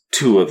rules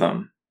 2 of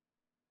them.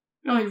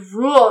 It only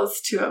rules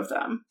 2 of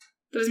them.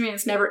 That doesn't mean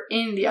it's never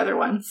in the other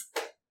ones.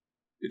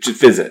 It just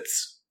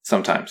visits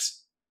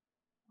sometimes.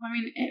 I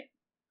mean, it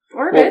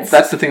orbits. Well,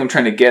 that's the thing I'm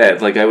trying to get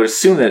at. Like, I would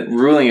assume that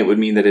ruling it would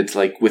mean that it's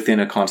like within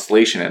a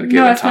constellation at a given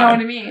time. No, that's not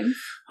what it means.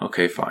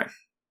 Okay, fine.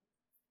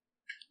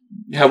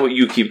 How about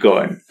you keep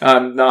going?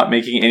 I'm not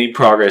making any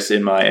progress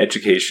in my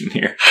education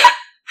here.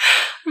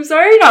 I'm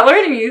sorry you're not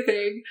learning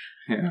anything.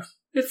 Yeah.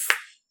 It's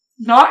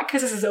not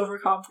because this is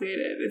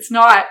overcomplicated. It's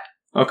not.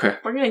 Okay.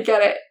 We're going to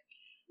get it.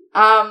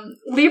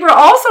 Libra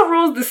also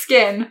rules the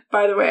skin,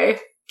 by the way.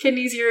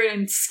 Kidneys, urine,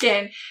 and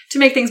skin. To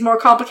make things more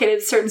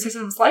complicated, certain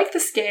systems like the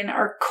skin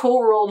are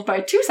co-ruled by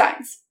 2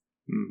 signs.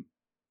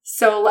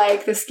 So,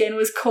 like, the skin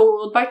was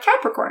co-ruled by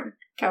Capricorn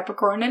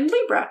and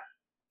Libra.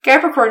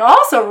 Capricorn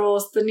also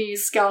rules the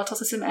knees, skeletal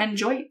system, and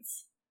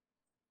joints.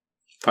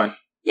 Fine.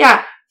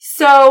 Yeah.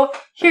 So,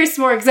 here's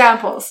some more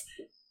examples.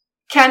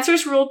 Cancer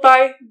is ruled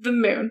by the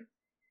moon.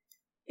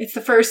 It's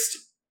the first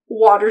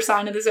water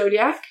sign of the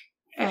zodiac,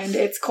 and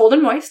it's cold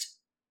and moist.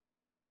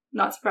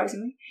 Not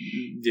surprisingly.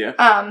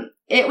 Yeah.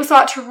 It was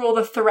thought to rule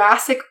the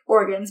thoracic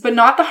organs, but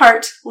not the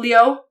heart.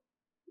 Leo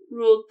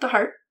ruled the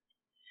heart.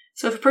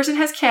 So if a person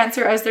has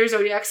Cancer as their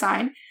zodiac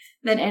sign,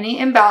 then any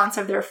imbalance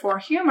of their 4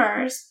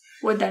 humors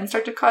would then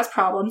start to cause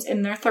problems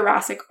in their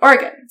thoracic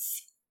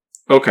organs.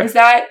 Okay. Does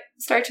that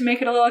start to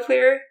make it a little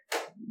clearer?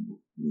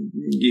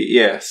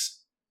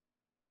 Yes.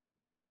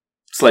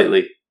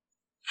 Slightly.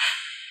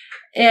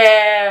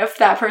 If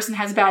that person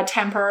has bad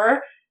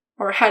temper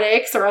or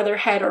headaches or other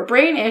head or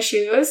brain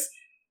issues,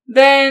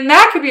 then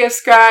that could be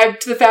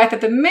ascribed to the fact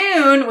that the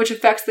moon, which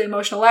affects the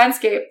emotional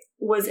landscape,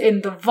 was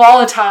in the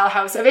volatile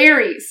house of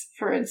Aries,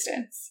 for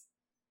instance.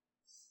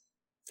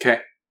 Okay.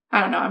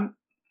 I don't know.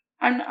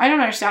 I don't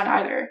understand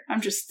either.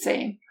 I'm just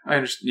saying. I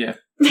understand.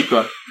 Yeah. Keep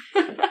going.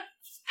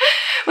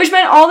 Which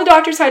meant all the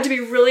doctors had to be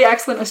really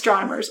excellent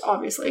astronomers,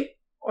 obviously.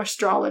 Or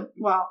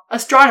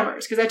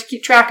astronomers, because they had to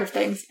keep track of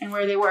things and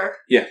where they were.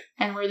 Yeah.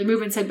 And where the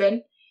movements had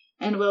been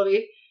and will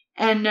be.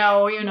 And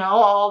know,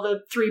 all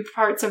the 3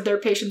 parts of their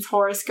patient's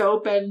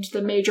horoscope and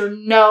the major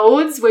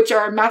nodes, which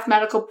are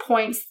mathematical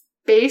points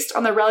based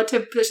on the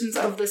relative positions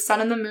of the sun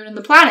and the moon and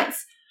the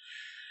planets.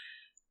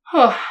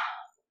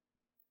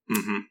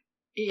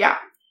 Yeah.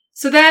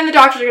 So then the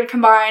doctors are going to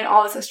combine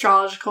all this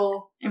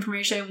astrological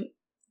information,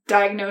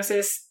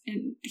 diagnosis,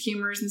 and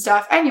humors and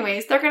stuff.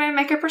 Anyways, they're going to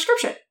make a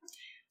prescription.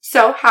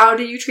 So how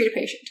do you treat a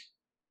patient?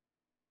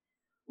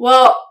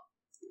 Well,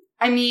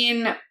 I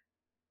mean,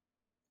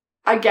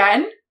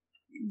 again,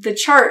 the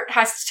chart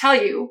has to tell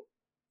you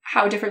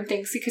how different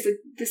things, because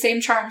the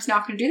same charm is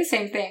not going to do the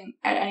same thing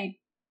at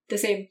the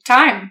same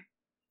time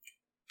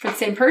for the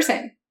same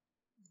person.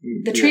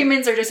 The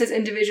treatments are just as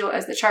individual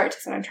as the charts,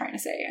 is what I'm trying to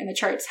say. And the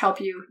charts help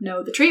you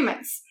know the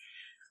treatments.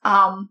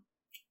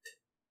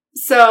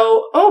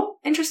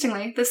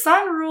 Interestingly, the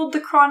sun ruled the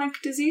chronic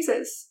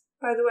diseases,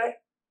 by the way.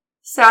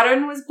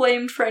 Saturn was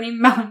blamed for any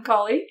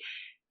melancholy.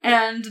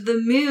 And the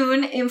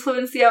moon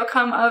influenced the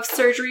outcome of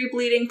surgery,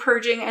 bleeding,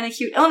 purging, and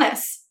acute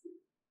illness.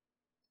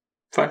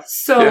 Fine.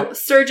 So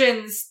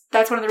surgeons,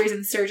 that's one of the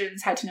reasons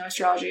surgeons had to know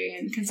astrology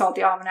and consult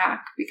the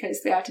almanac,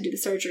 because they had to do the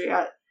surgery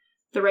at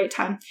the right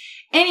time.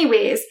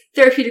 Anyways,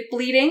 therapeutic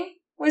bleeding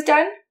was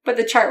done, but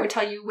the chart would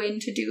tell you when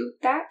to do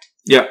that.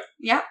 Yeah.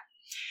 Yeah.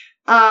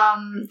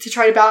 To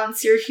try to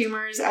balance your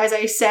humors, as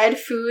I said,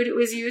 food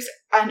was used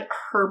and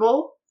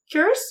herbal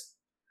cures.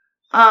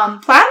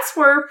 Plants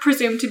were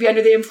presumed to be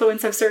under the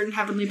influence of certain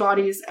heavenly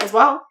bodies as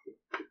well.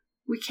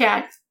 We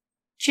can't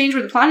change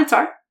where the planets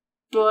are,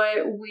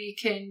 but we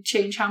can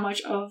change how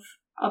much of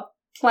a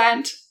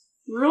plant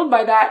ruled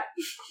by that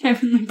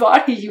heavenly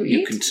body you eat.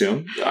 You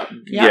consume.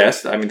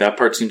 Yes, I mean, that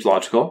part seems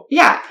logical.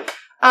 Yeah.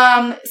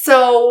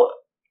 So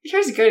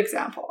here's a good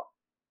example.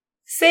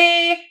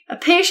 Say a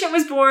patient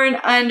was born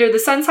under the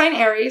sun sign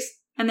Aries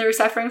and they were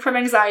suffering from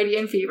anxiety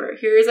and fever.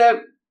 Here's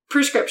a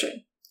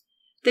prescription.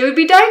 They would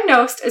be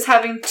diagnosed as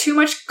having too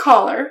much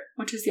choler,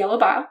 which is yellow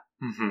bile.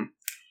 Mm-hmm.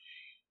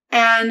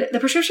 And the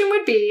prescription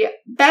would be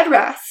bed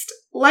rest,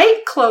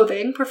 light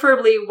clothing,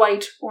 preferably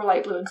white or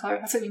light blue in color.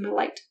 That's what I mean by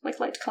light, like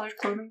light colored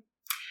clothing.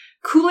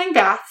 Cooling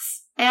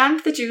baths, and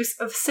the juice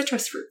of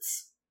citrus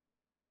fruits.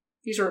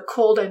 These are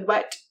cold and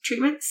wet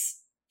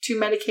treatments to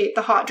medicate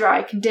the hot,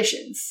 dry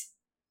conditions.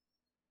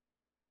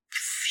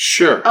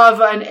 Sure.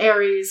 Of an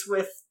Aries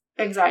with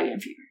anxiety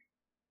and fever.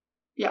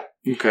 Yeah.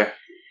 Okay.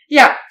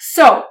 Yeah,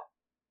 so,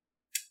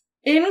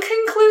 in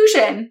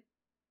conclusion,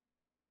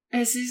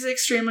 this is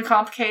extremely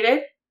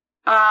complicated,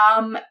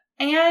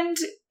 and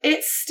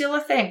it's still a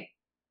thing.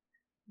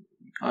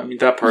 I mean,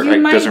 that part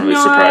doesn't really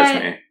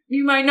surprise me.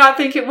 You might not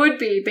think it would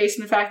be, based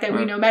on the fact that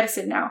we know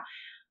medicine now.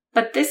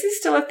 But this is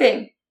still a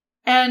thing.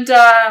 And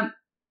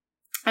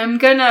I'm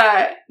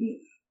gonna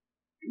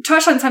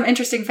touch on some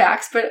interesting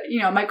facts, but,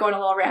 I might go on a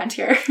little rant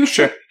here.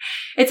 Sure.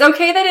 It's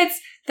okay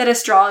that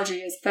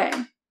astrology is a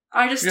thing.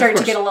 I just start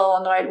to get a little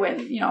annoyed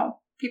when,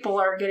 people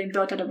are getting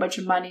built out a bunch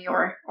of money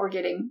or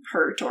getting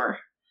hurt or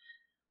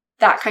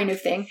that kind of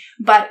thing.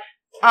 But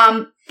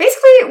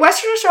basically,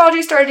 Western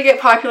astrology started to get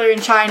popular in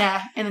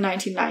China in the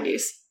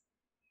 1990s.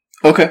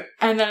 Okay.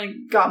 And then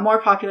it got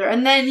more popular.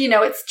 And then,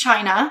 it's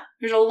China.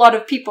 There's a lot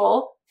of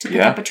people to pick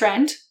up a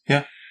trend.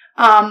 Yeah.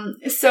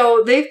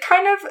 So they've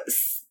kind of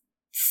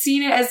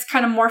seen it as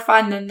kind of more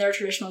fun than their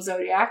traditional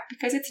zodiac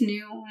because it's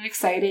new and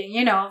exciting,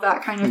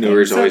 that kind of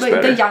Newer thing. So always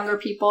better. The younger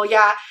people,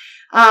 yeah.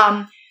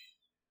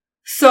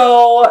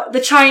 So the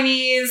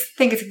Chinese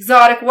think it's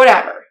exotic,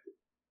 whatever.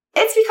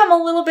 It's become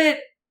a little bit,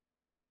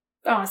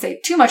 I don't want to say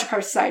too much a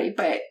part of society,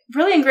 but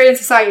really ingrained in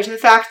society to the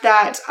fact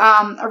that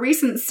a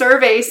recent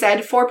survey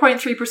said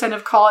 4.3%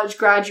 of college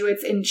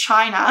graduates in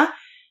China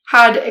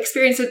had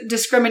experienced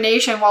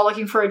discrimination while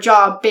looking for a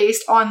job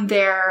based on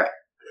their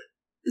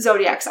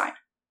zodiac sign,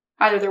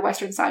 either their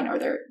Western sign or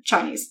their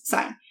Chinese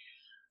sign.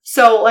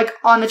 So, like,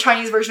 on the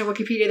Chinese version of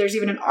Wikipedia, there's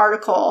even an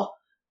article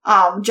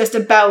just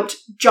about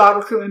job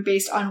recruitment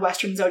based on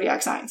Western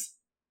zodiac signs.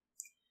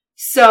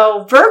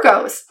 So,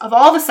 Virgos, of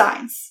all the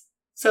signs,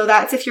 so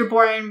that's if you're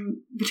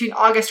born between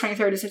August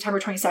 23rd and September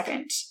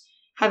 22nd,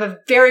 have a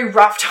very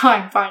rough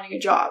time finding a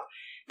job.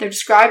 They're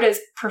described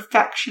as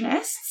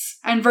perfectionists,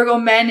 and Virgo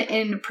men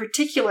in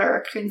particular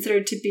are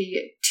considered to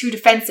be too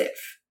defensive.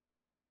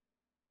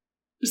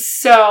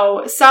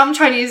 So some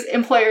Chinese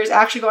employers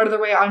actually go out of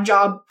their way on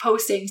job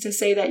postings to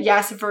say that,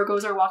 yes,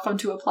 Virgos are welcome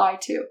to apply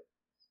too.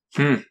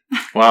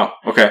 Wow.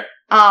 Okay.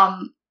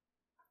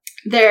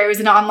 There was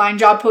an online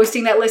job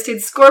posting that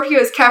listed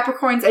Scorpios,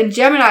 Capricorns, and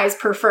Geminis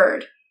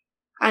preferred.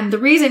 And the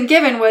reason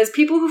given was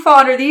people who fall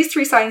under these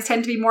three signs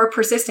tend to be more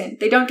persistent.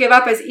 They don't give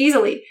up as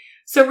easily.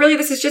 So really,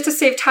 this is just to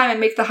save time and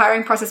make the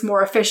hiring process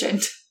more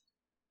efficient.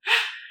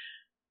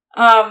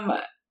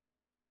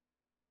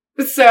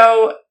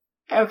 So,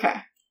 okay.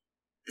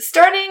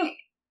 Starting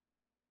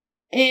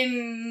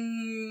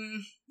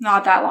in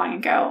not that long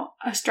ago,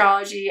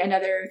 astrology and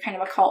other kind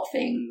of occult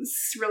things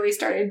really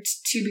started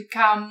to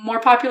become more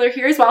popular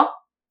here as well.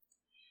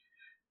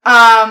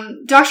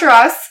 Dr.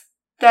 Oz,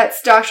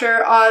 that's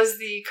Dr. Oz,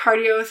 the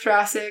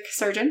cardiothoracic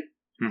surgeon,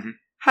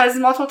 has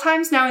multiple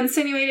times now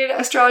insinuated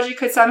astrology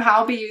could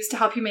somehow be used to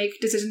help you make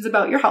decisions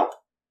about your health.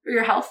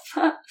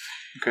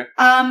 Okay.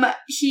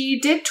 He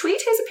did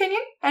tweet his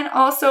opinion and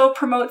also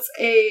promotes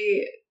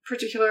a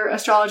particular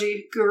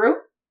astrology guru.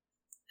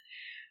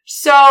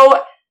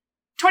 So,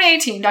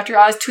 2018, Dr.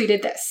 Oz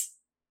tweeted this.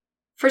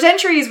 For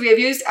centuries, we have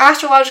used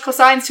astrological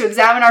signs to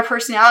examine our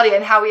personality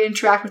and how we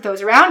interact with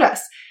those around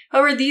us.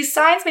 However, these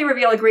signs may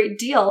reveal a great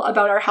deal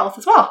about our health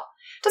as well.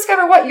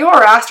 Discover what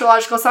your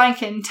astrological sign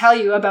can tell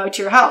you about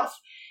your health.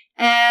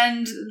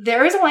 And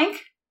there is a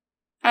link,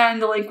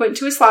 and the link went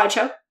to a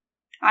slideshow.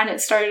 And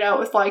it started out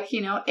with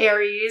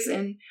Aries,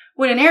 and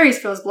when an Aries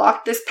feels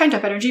blocked, this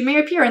pent-up energy may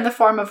appear in the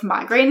form of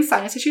migraines,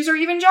 sinus issues, or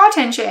even jaw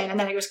tension. And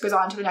then it just goes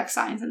on to the next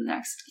signs and the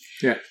next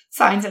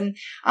signs. And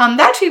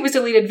that tweet was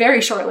deleted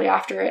very shortly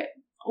after it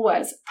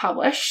was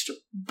published.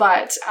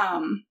 But,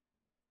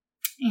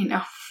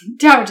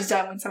 damage is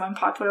done when someone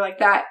popular like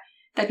that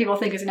people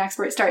think is an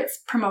expert starts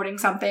promoting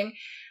something.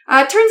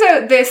 It turns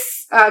out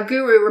this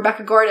guru,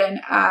 Rebecca Gordon,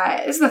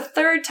 is the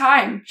third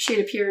time she'd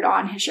appeared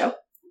on his show.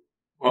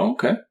 Oh,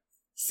 okay.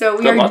 So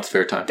we got lots of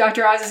fair time.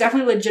 Dr. Oz is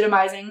definitely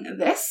legitimizing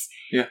this.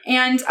 Yeah.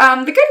 And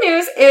the good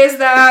news is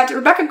that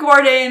Rebecca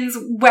Gordon's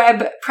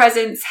web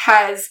presence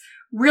has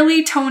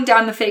really toned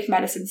down the fake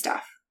medicine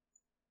stuff.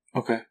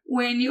 Okay.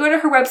 When you go to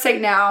her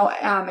website now,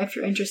 if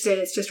you're interested,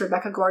 it's just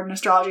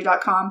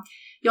RebeccaGordonAstrology.com.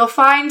 You'll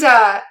find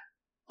a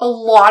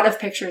lot of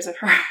pictures of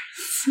her.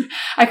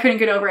 I couldn't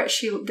get over it.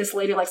 This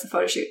lady likes a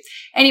photo shoot.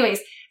 Anyways,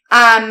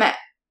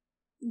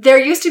 there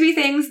used to be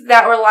things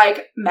that were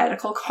like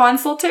medical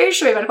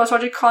consultation, medical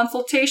astrology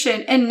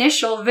consultation,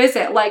 initial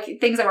visit, like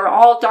things that were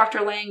all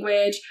doctor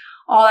language,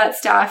 all that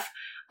stuff.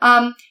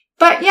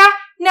 But yeah,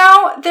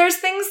 now there's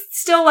things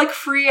still like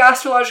free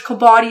astrological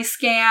body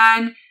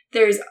scan.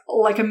 There's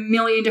like a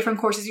million different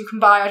courses you can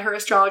buy at her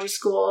astrology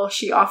school.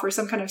 She offers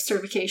some kind of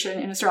certification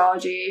in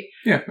astrology.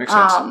 Yeah, makes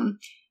sense.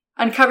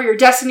 Uncover your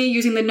destiny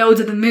using the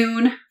nodes of the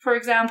moon, for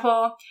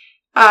example.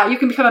 You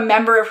can become a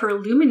member of her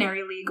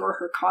Luminary League or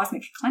her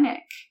Cosmic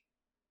Clinic.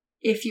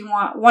 If you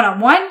want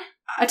one-on-one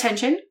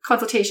attention,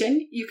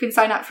 consultation, you can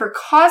sign up for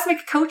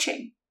Cosmic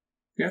Coaching.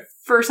 Yeah.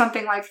 For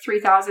something like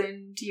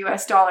 $3,000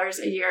 US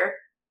a year.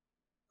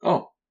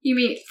 Oh. You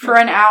meet for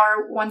an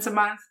hour once a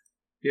month.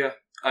 Yeah.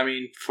 I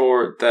mean,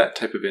 for that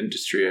type of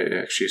industry, I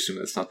actually assume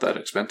it's not that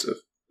expensive.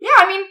 Yeah,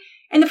 I mean,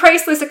 and the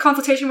price list of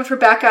consultation with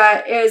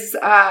Rebecca is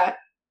 $360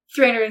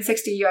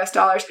 US.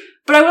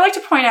 But I would like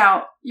to point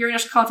out, your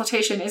initial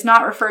consultation is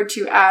not referred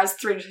to as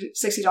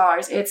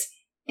 $360. It's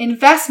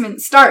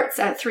investment starts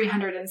at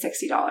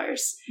 $360.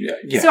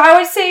 Yeah. So I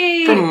would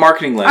say, from a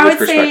marketing language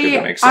perspective,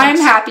 it makes sense. I'm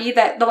happy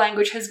that the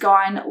language has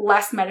gone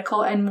less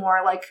medical and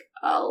more like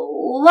a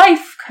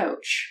life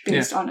coach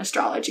based on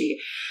astrology.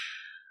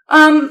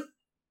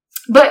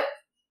 But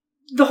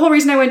the whole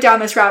reason I went down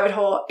this rabbit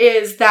hole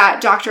is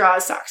that Dr.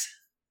 Oz sucks.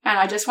 And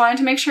I just wanted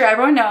to make sure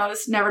everyone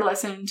knows never to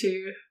listen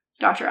to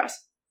Dr. Oz.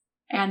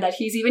 And that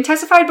he's even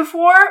testified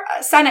before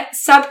a Senate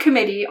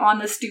subcommittee on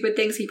the stupid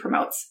things he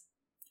promotes.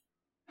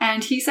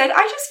 And he said,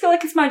 I just feel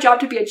like it's my job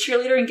to be a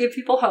cheerleader and give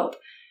people hope.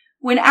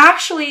 When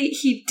actually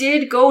he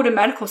did go to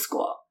medical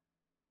school.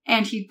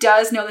 And he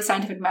does know the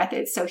scientific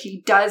methods. So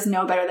he does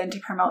know better than to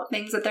promote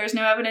things that there's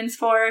no evidence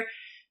for.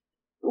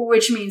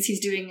 Which means he's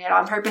doing it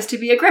on purpose to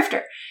be a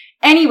grifter.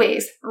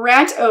 Anyways,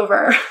 rant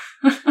over.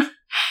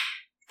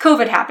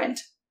 COVID happened.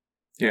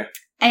 Yeah.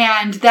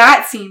 And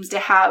that seems to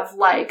have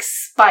like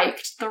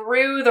spiked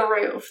through the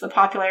roof, the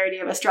popularity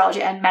of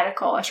astrology and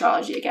medical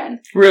astrology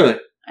again. Really?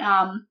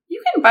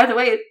 You can, by the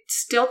way,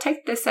 still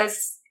take this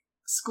as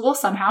school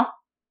somehow.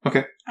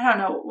 Okay. I don't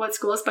know what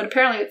school is, but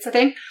apparently it's a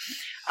thing.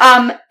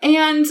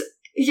 And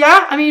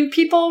yeah, I mean,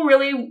 people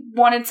really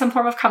wanted some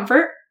form of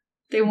comfort.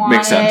 They wanted,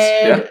 makes sense.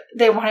 Yeah.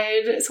 They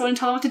wanted someone to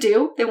tell them what to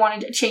do. They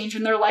wanted a change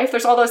in their life.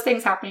 There's all those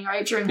things happening,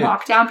 right? During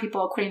lockdown,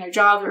 people quitting their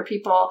jobs or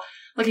people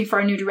looking for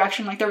a new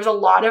direction. Like there was a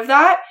lot of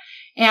that.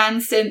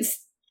 And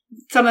since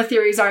some of the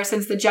theories are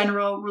since the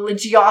general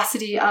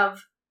religiosity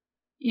of,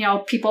 you know,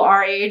 people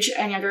our age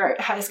and younger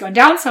has gone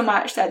down so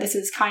much that this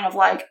is kind of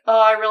like,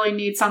 oh, I really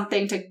need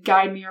something to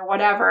guide me or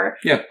whatever.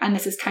 Yeah. And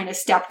this is kind of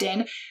stepped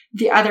in.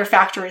 The other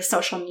factor is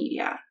social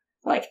media.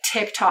 Like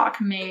TikTok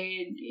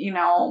made, you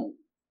know,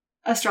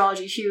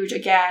 astrology huge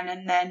again,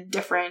 and then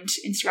different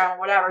Instagram or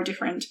whatever,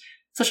 different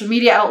social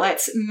media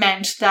outlets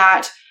meant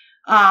that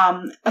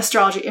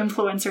astrology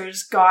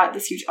influencers got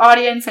this huge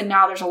audience, and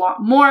now there's a lot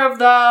more of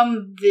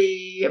them.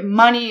 The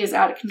money is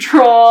out of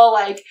control.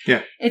 Like,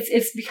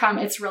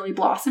 it's really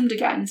blossomed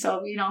again.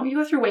 So, you know, you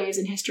go through waves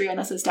in history, and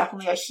this is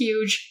definitely a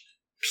huge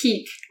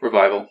peak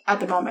revival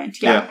at the moment.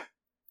 Yeah.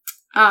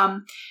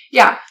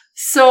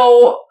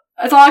 So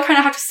that's all I kind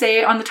of have to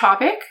say on the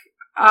topic.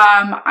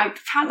 I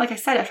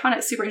found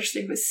it super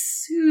interesting, but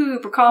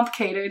super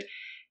complicated,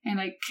 and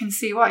I can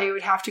see why you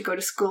would have to go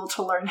to school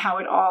to learn how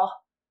it all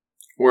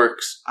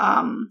works.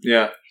 I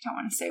don't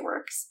want to say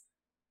works.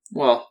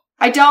 Well,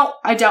 I don't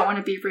want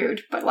to be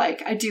rude, but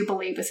like, I do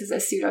believe this is a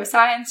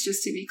pseudoscience,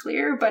 just to be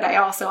clear, but I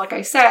also, like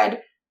I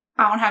said,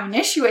 I don't have an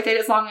issue with it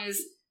as long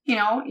as, you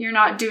know, you're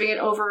not doing it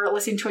over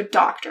listening to a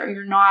doctor.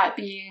 You're not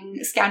being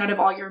scammed out of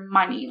all your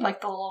money,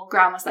 like the little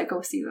grandmas that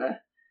go see the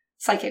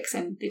psychics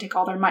and they take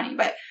all their money.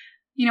 But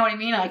you know what I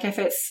mean? Like, if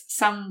it's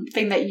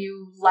something that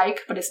you like,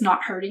 but it's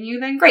not hurting you,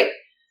 then great.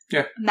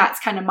 Yeah. And that's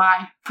kind of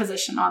my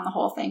position on the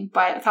whole thing.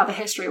 But I thought the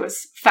history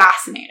was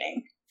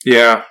fascinating.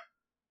 Yeah.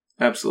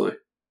 Absolutely.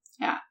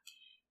 Yeah.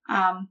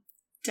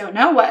 Don't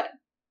know what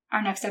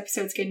our next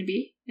episode's going to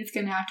be. It's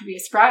going to have to be a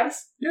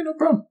surprise. Yeah, no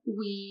problem.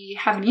 We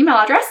have an email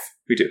address.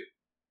 We do.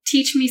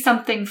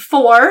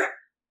 teachmesomething4,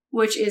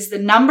 which is the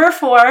number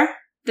 4,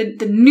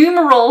 the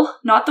numeral,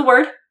 not the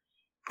word,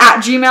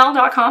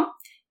 @gmail.com.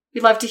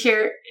 We'd love to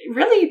hear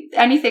really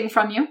anything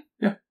from you.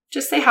 Yeah.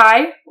 Just say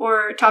hi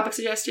or topic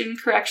suggestion,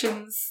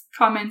 corrections,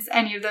 comments,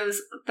 any of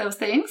those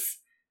things.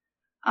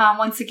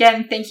 Once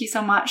again, thank you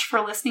so much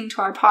for listening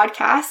to our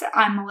podcast.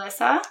 I'm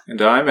Melissa.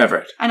 And I'm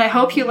Everett. And I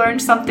hope you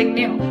learned something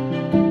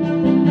new.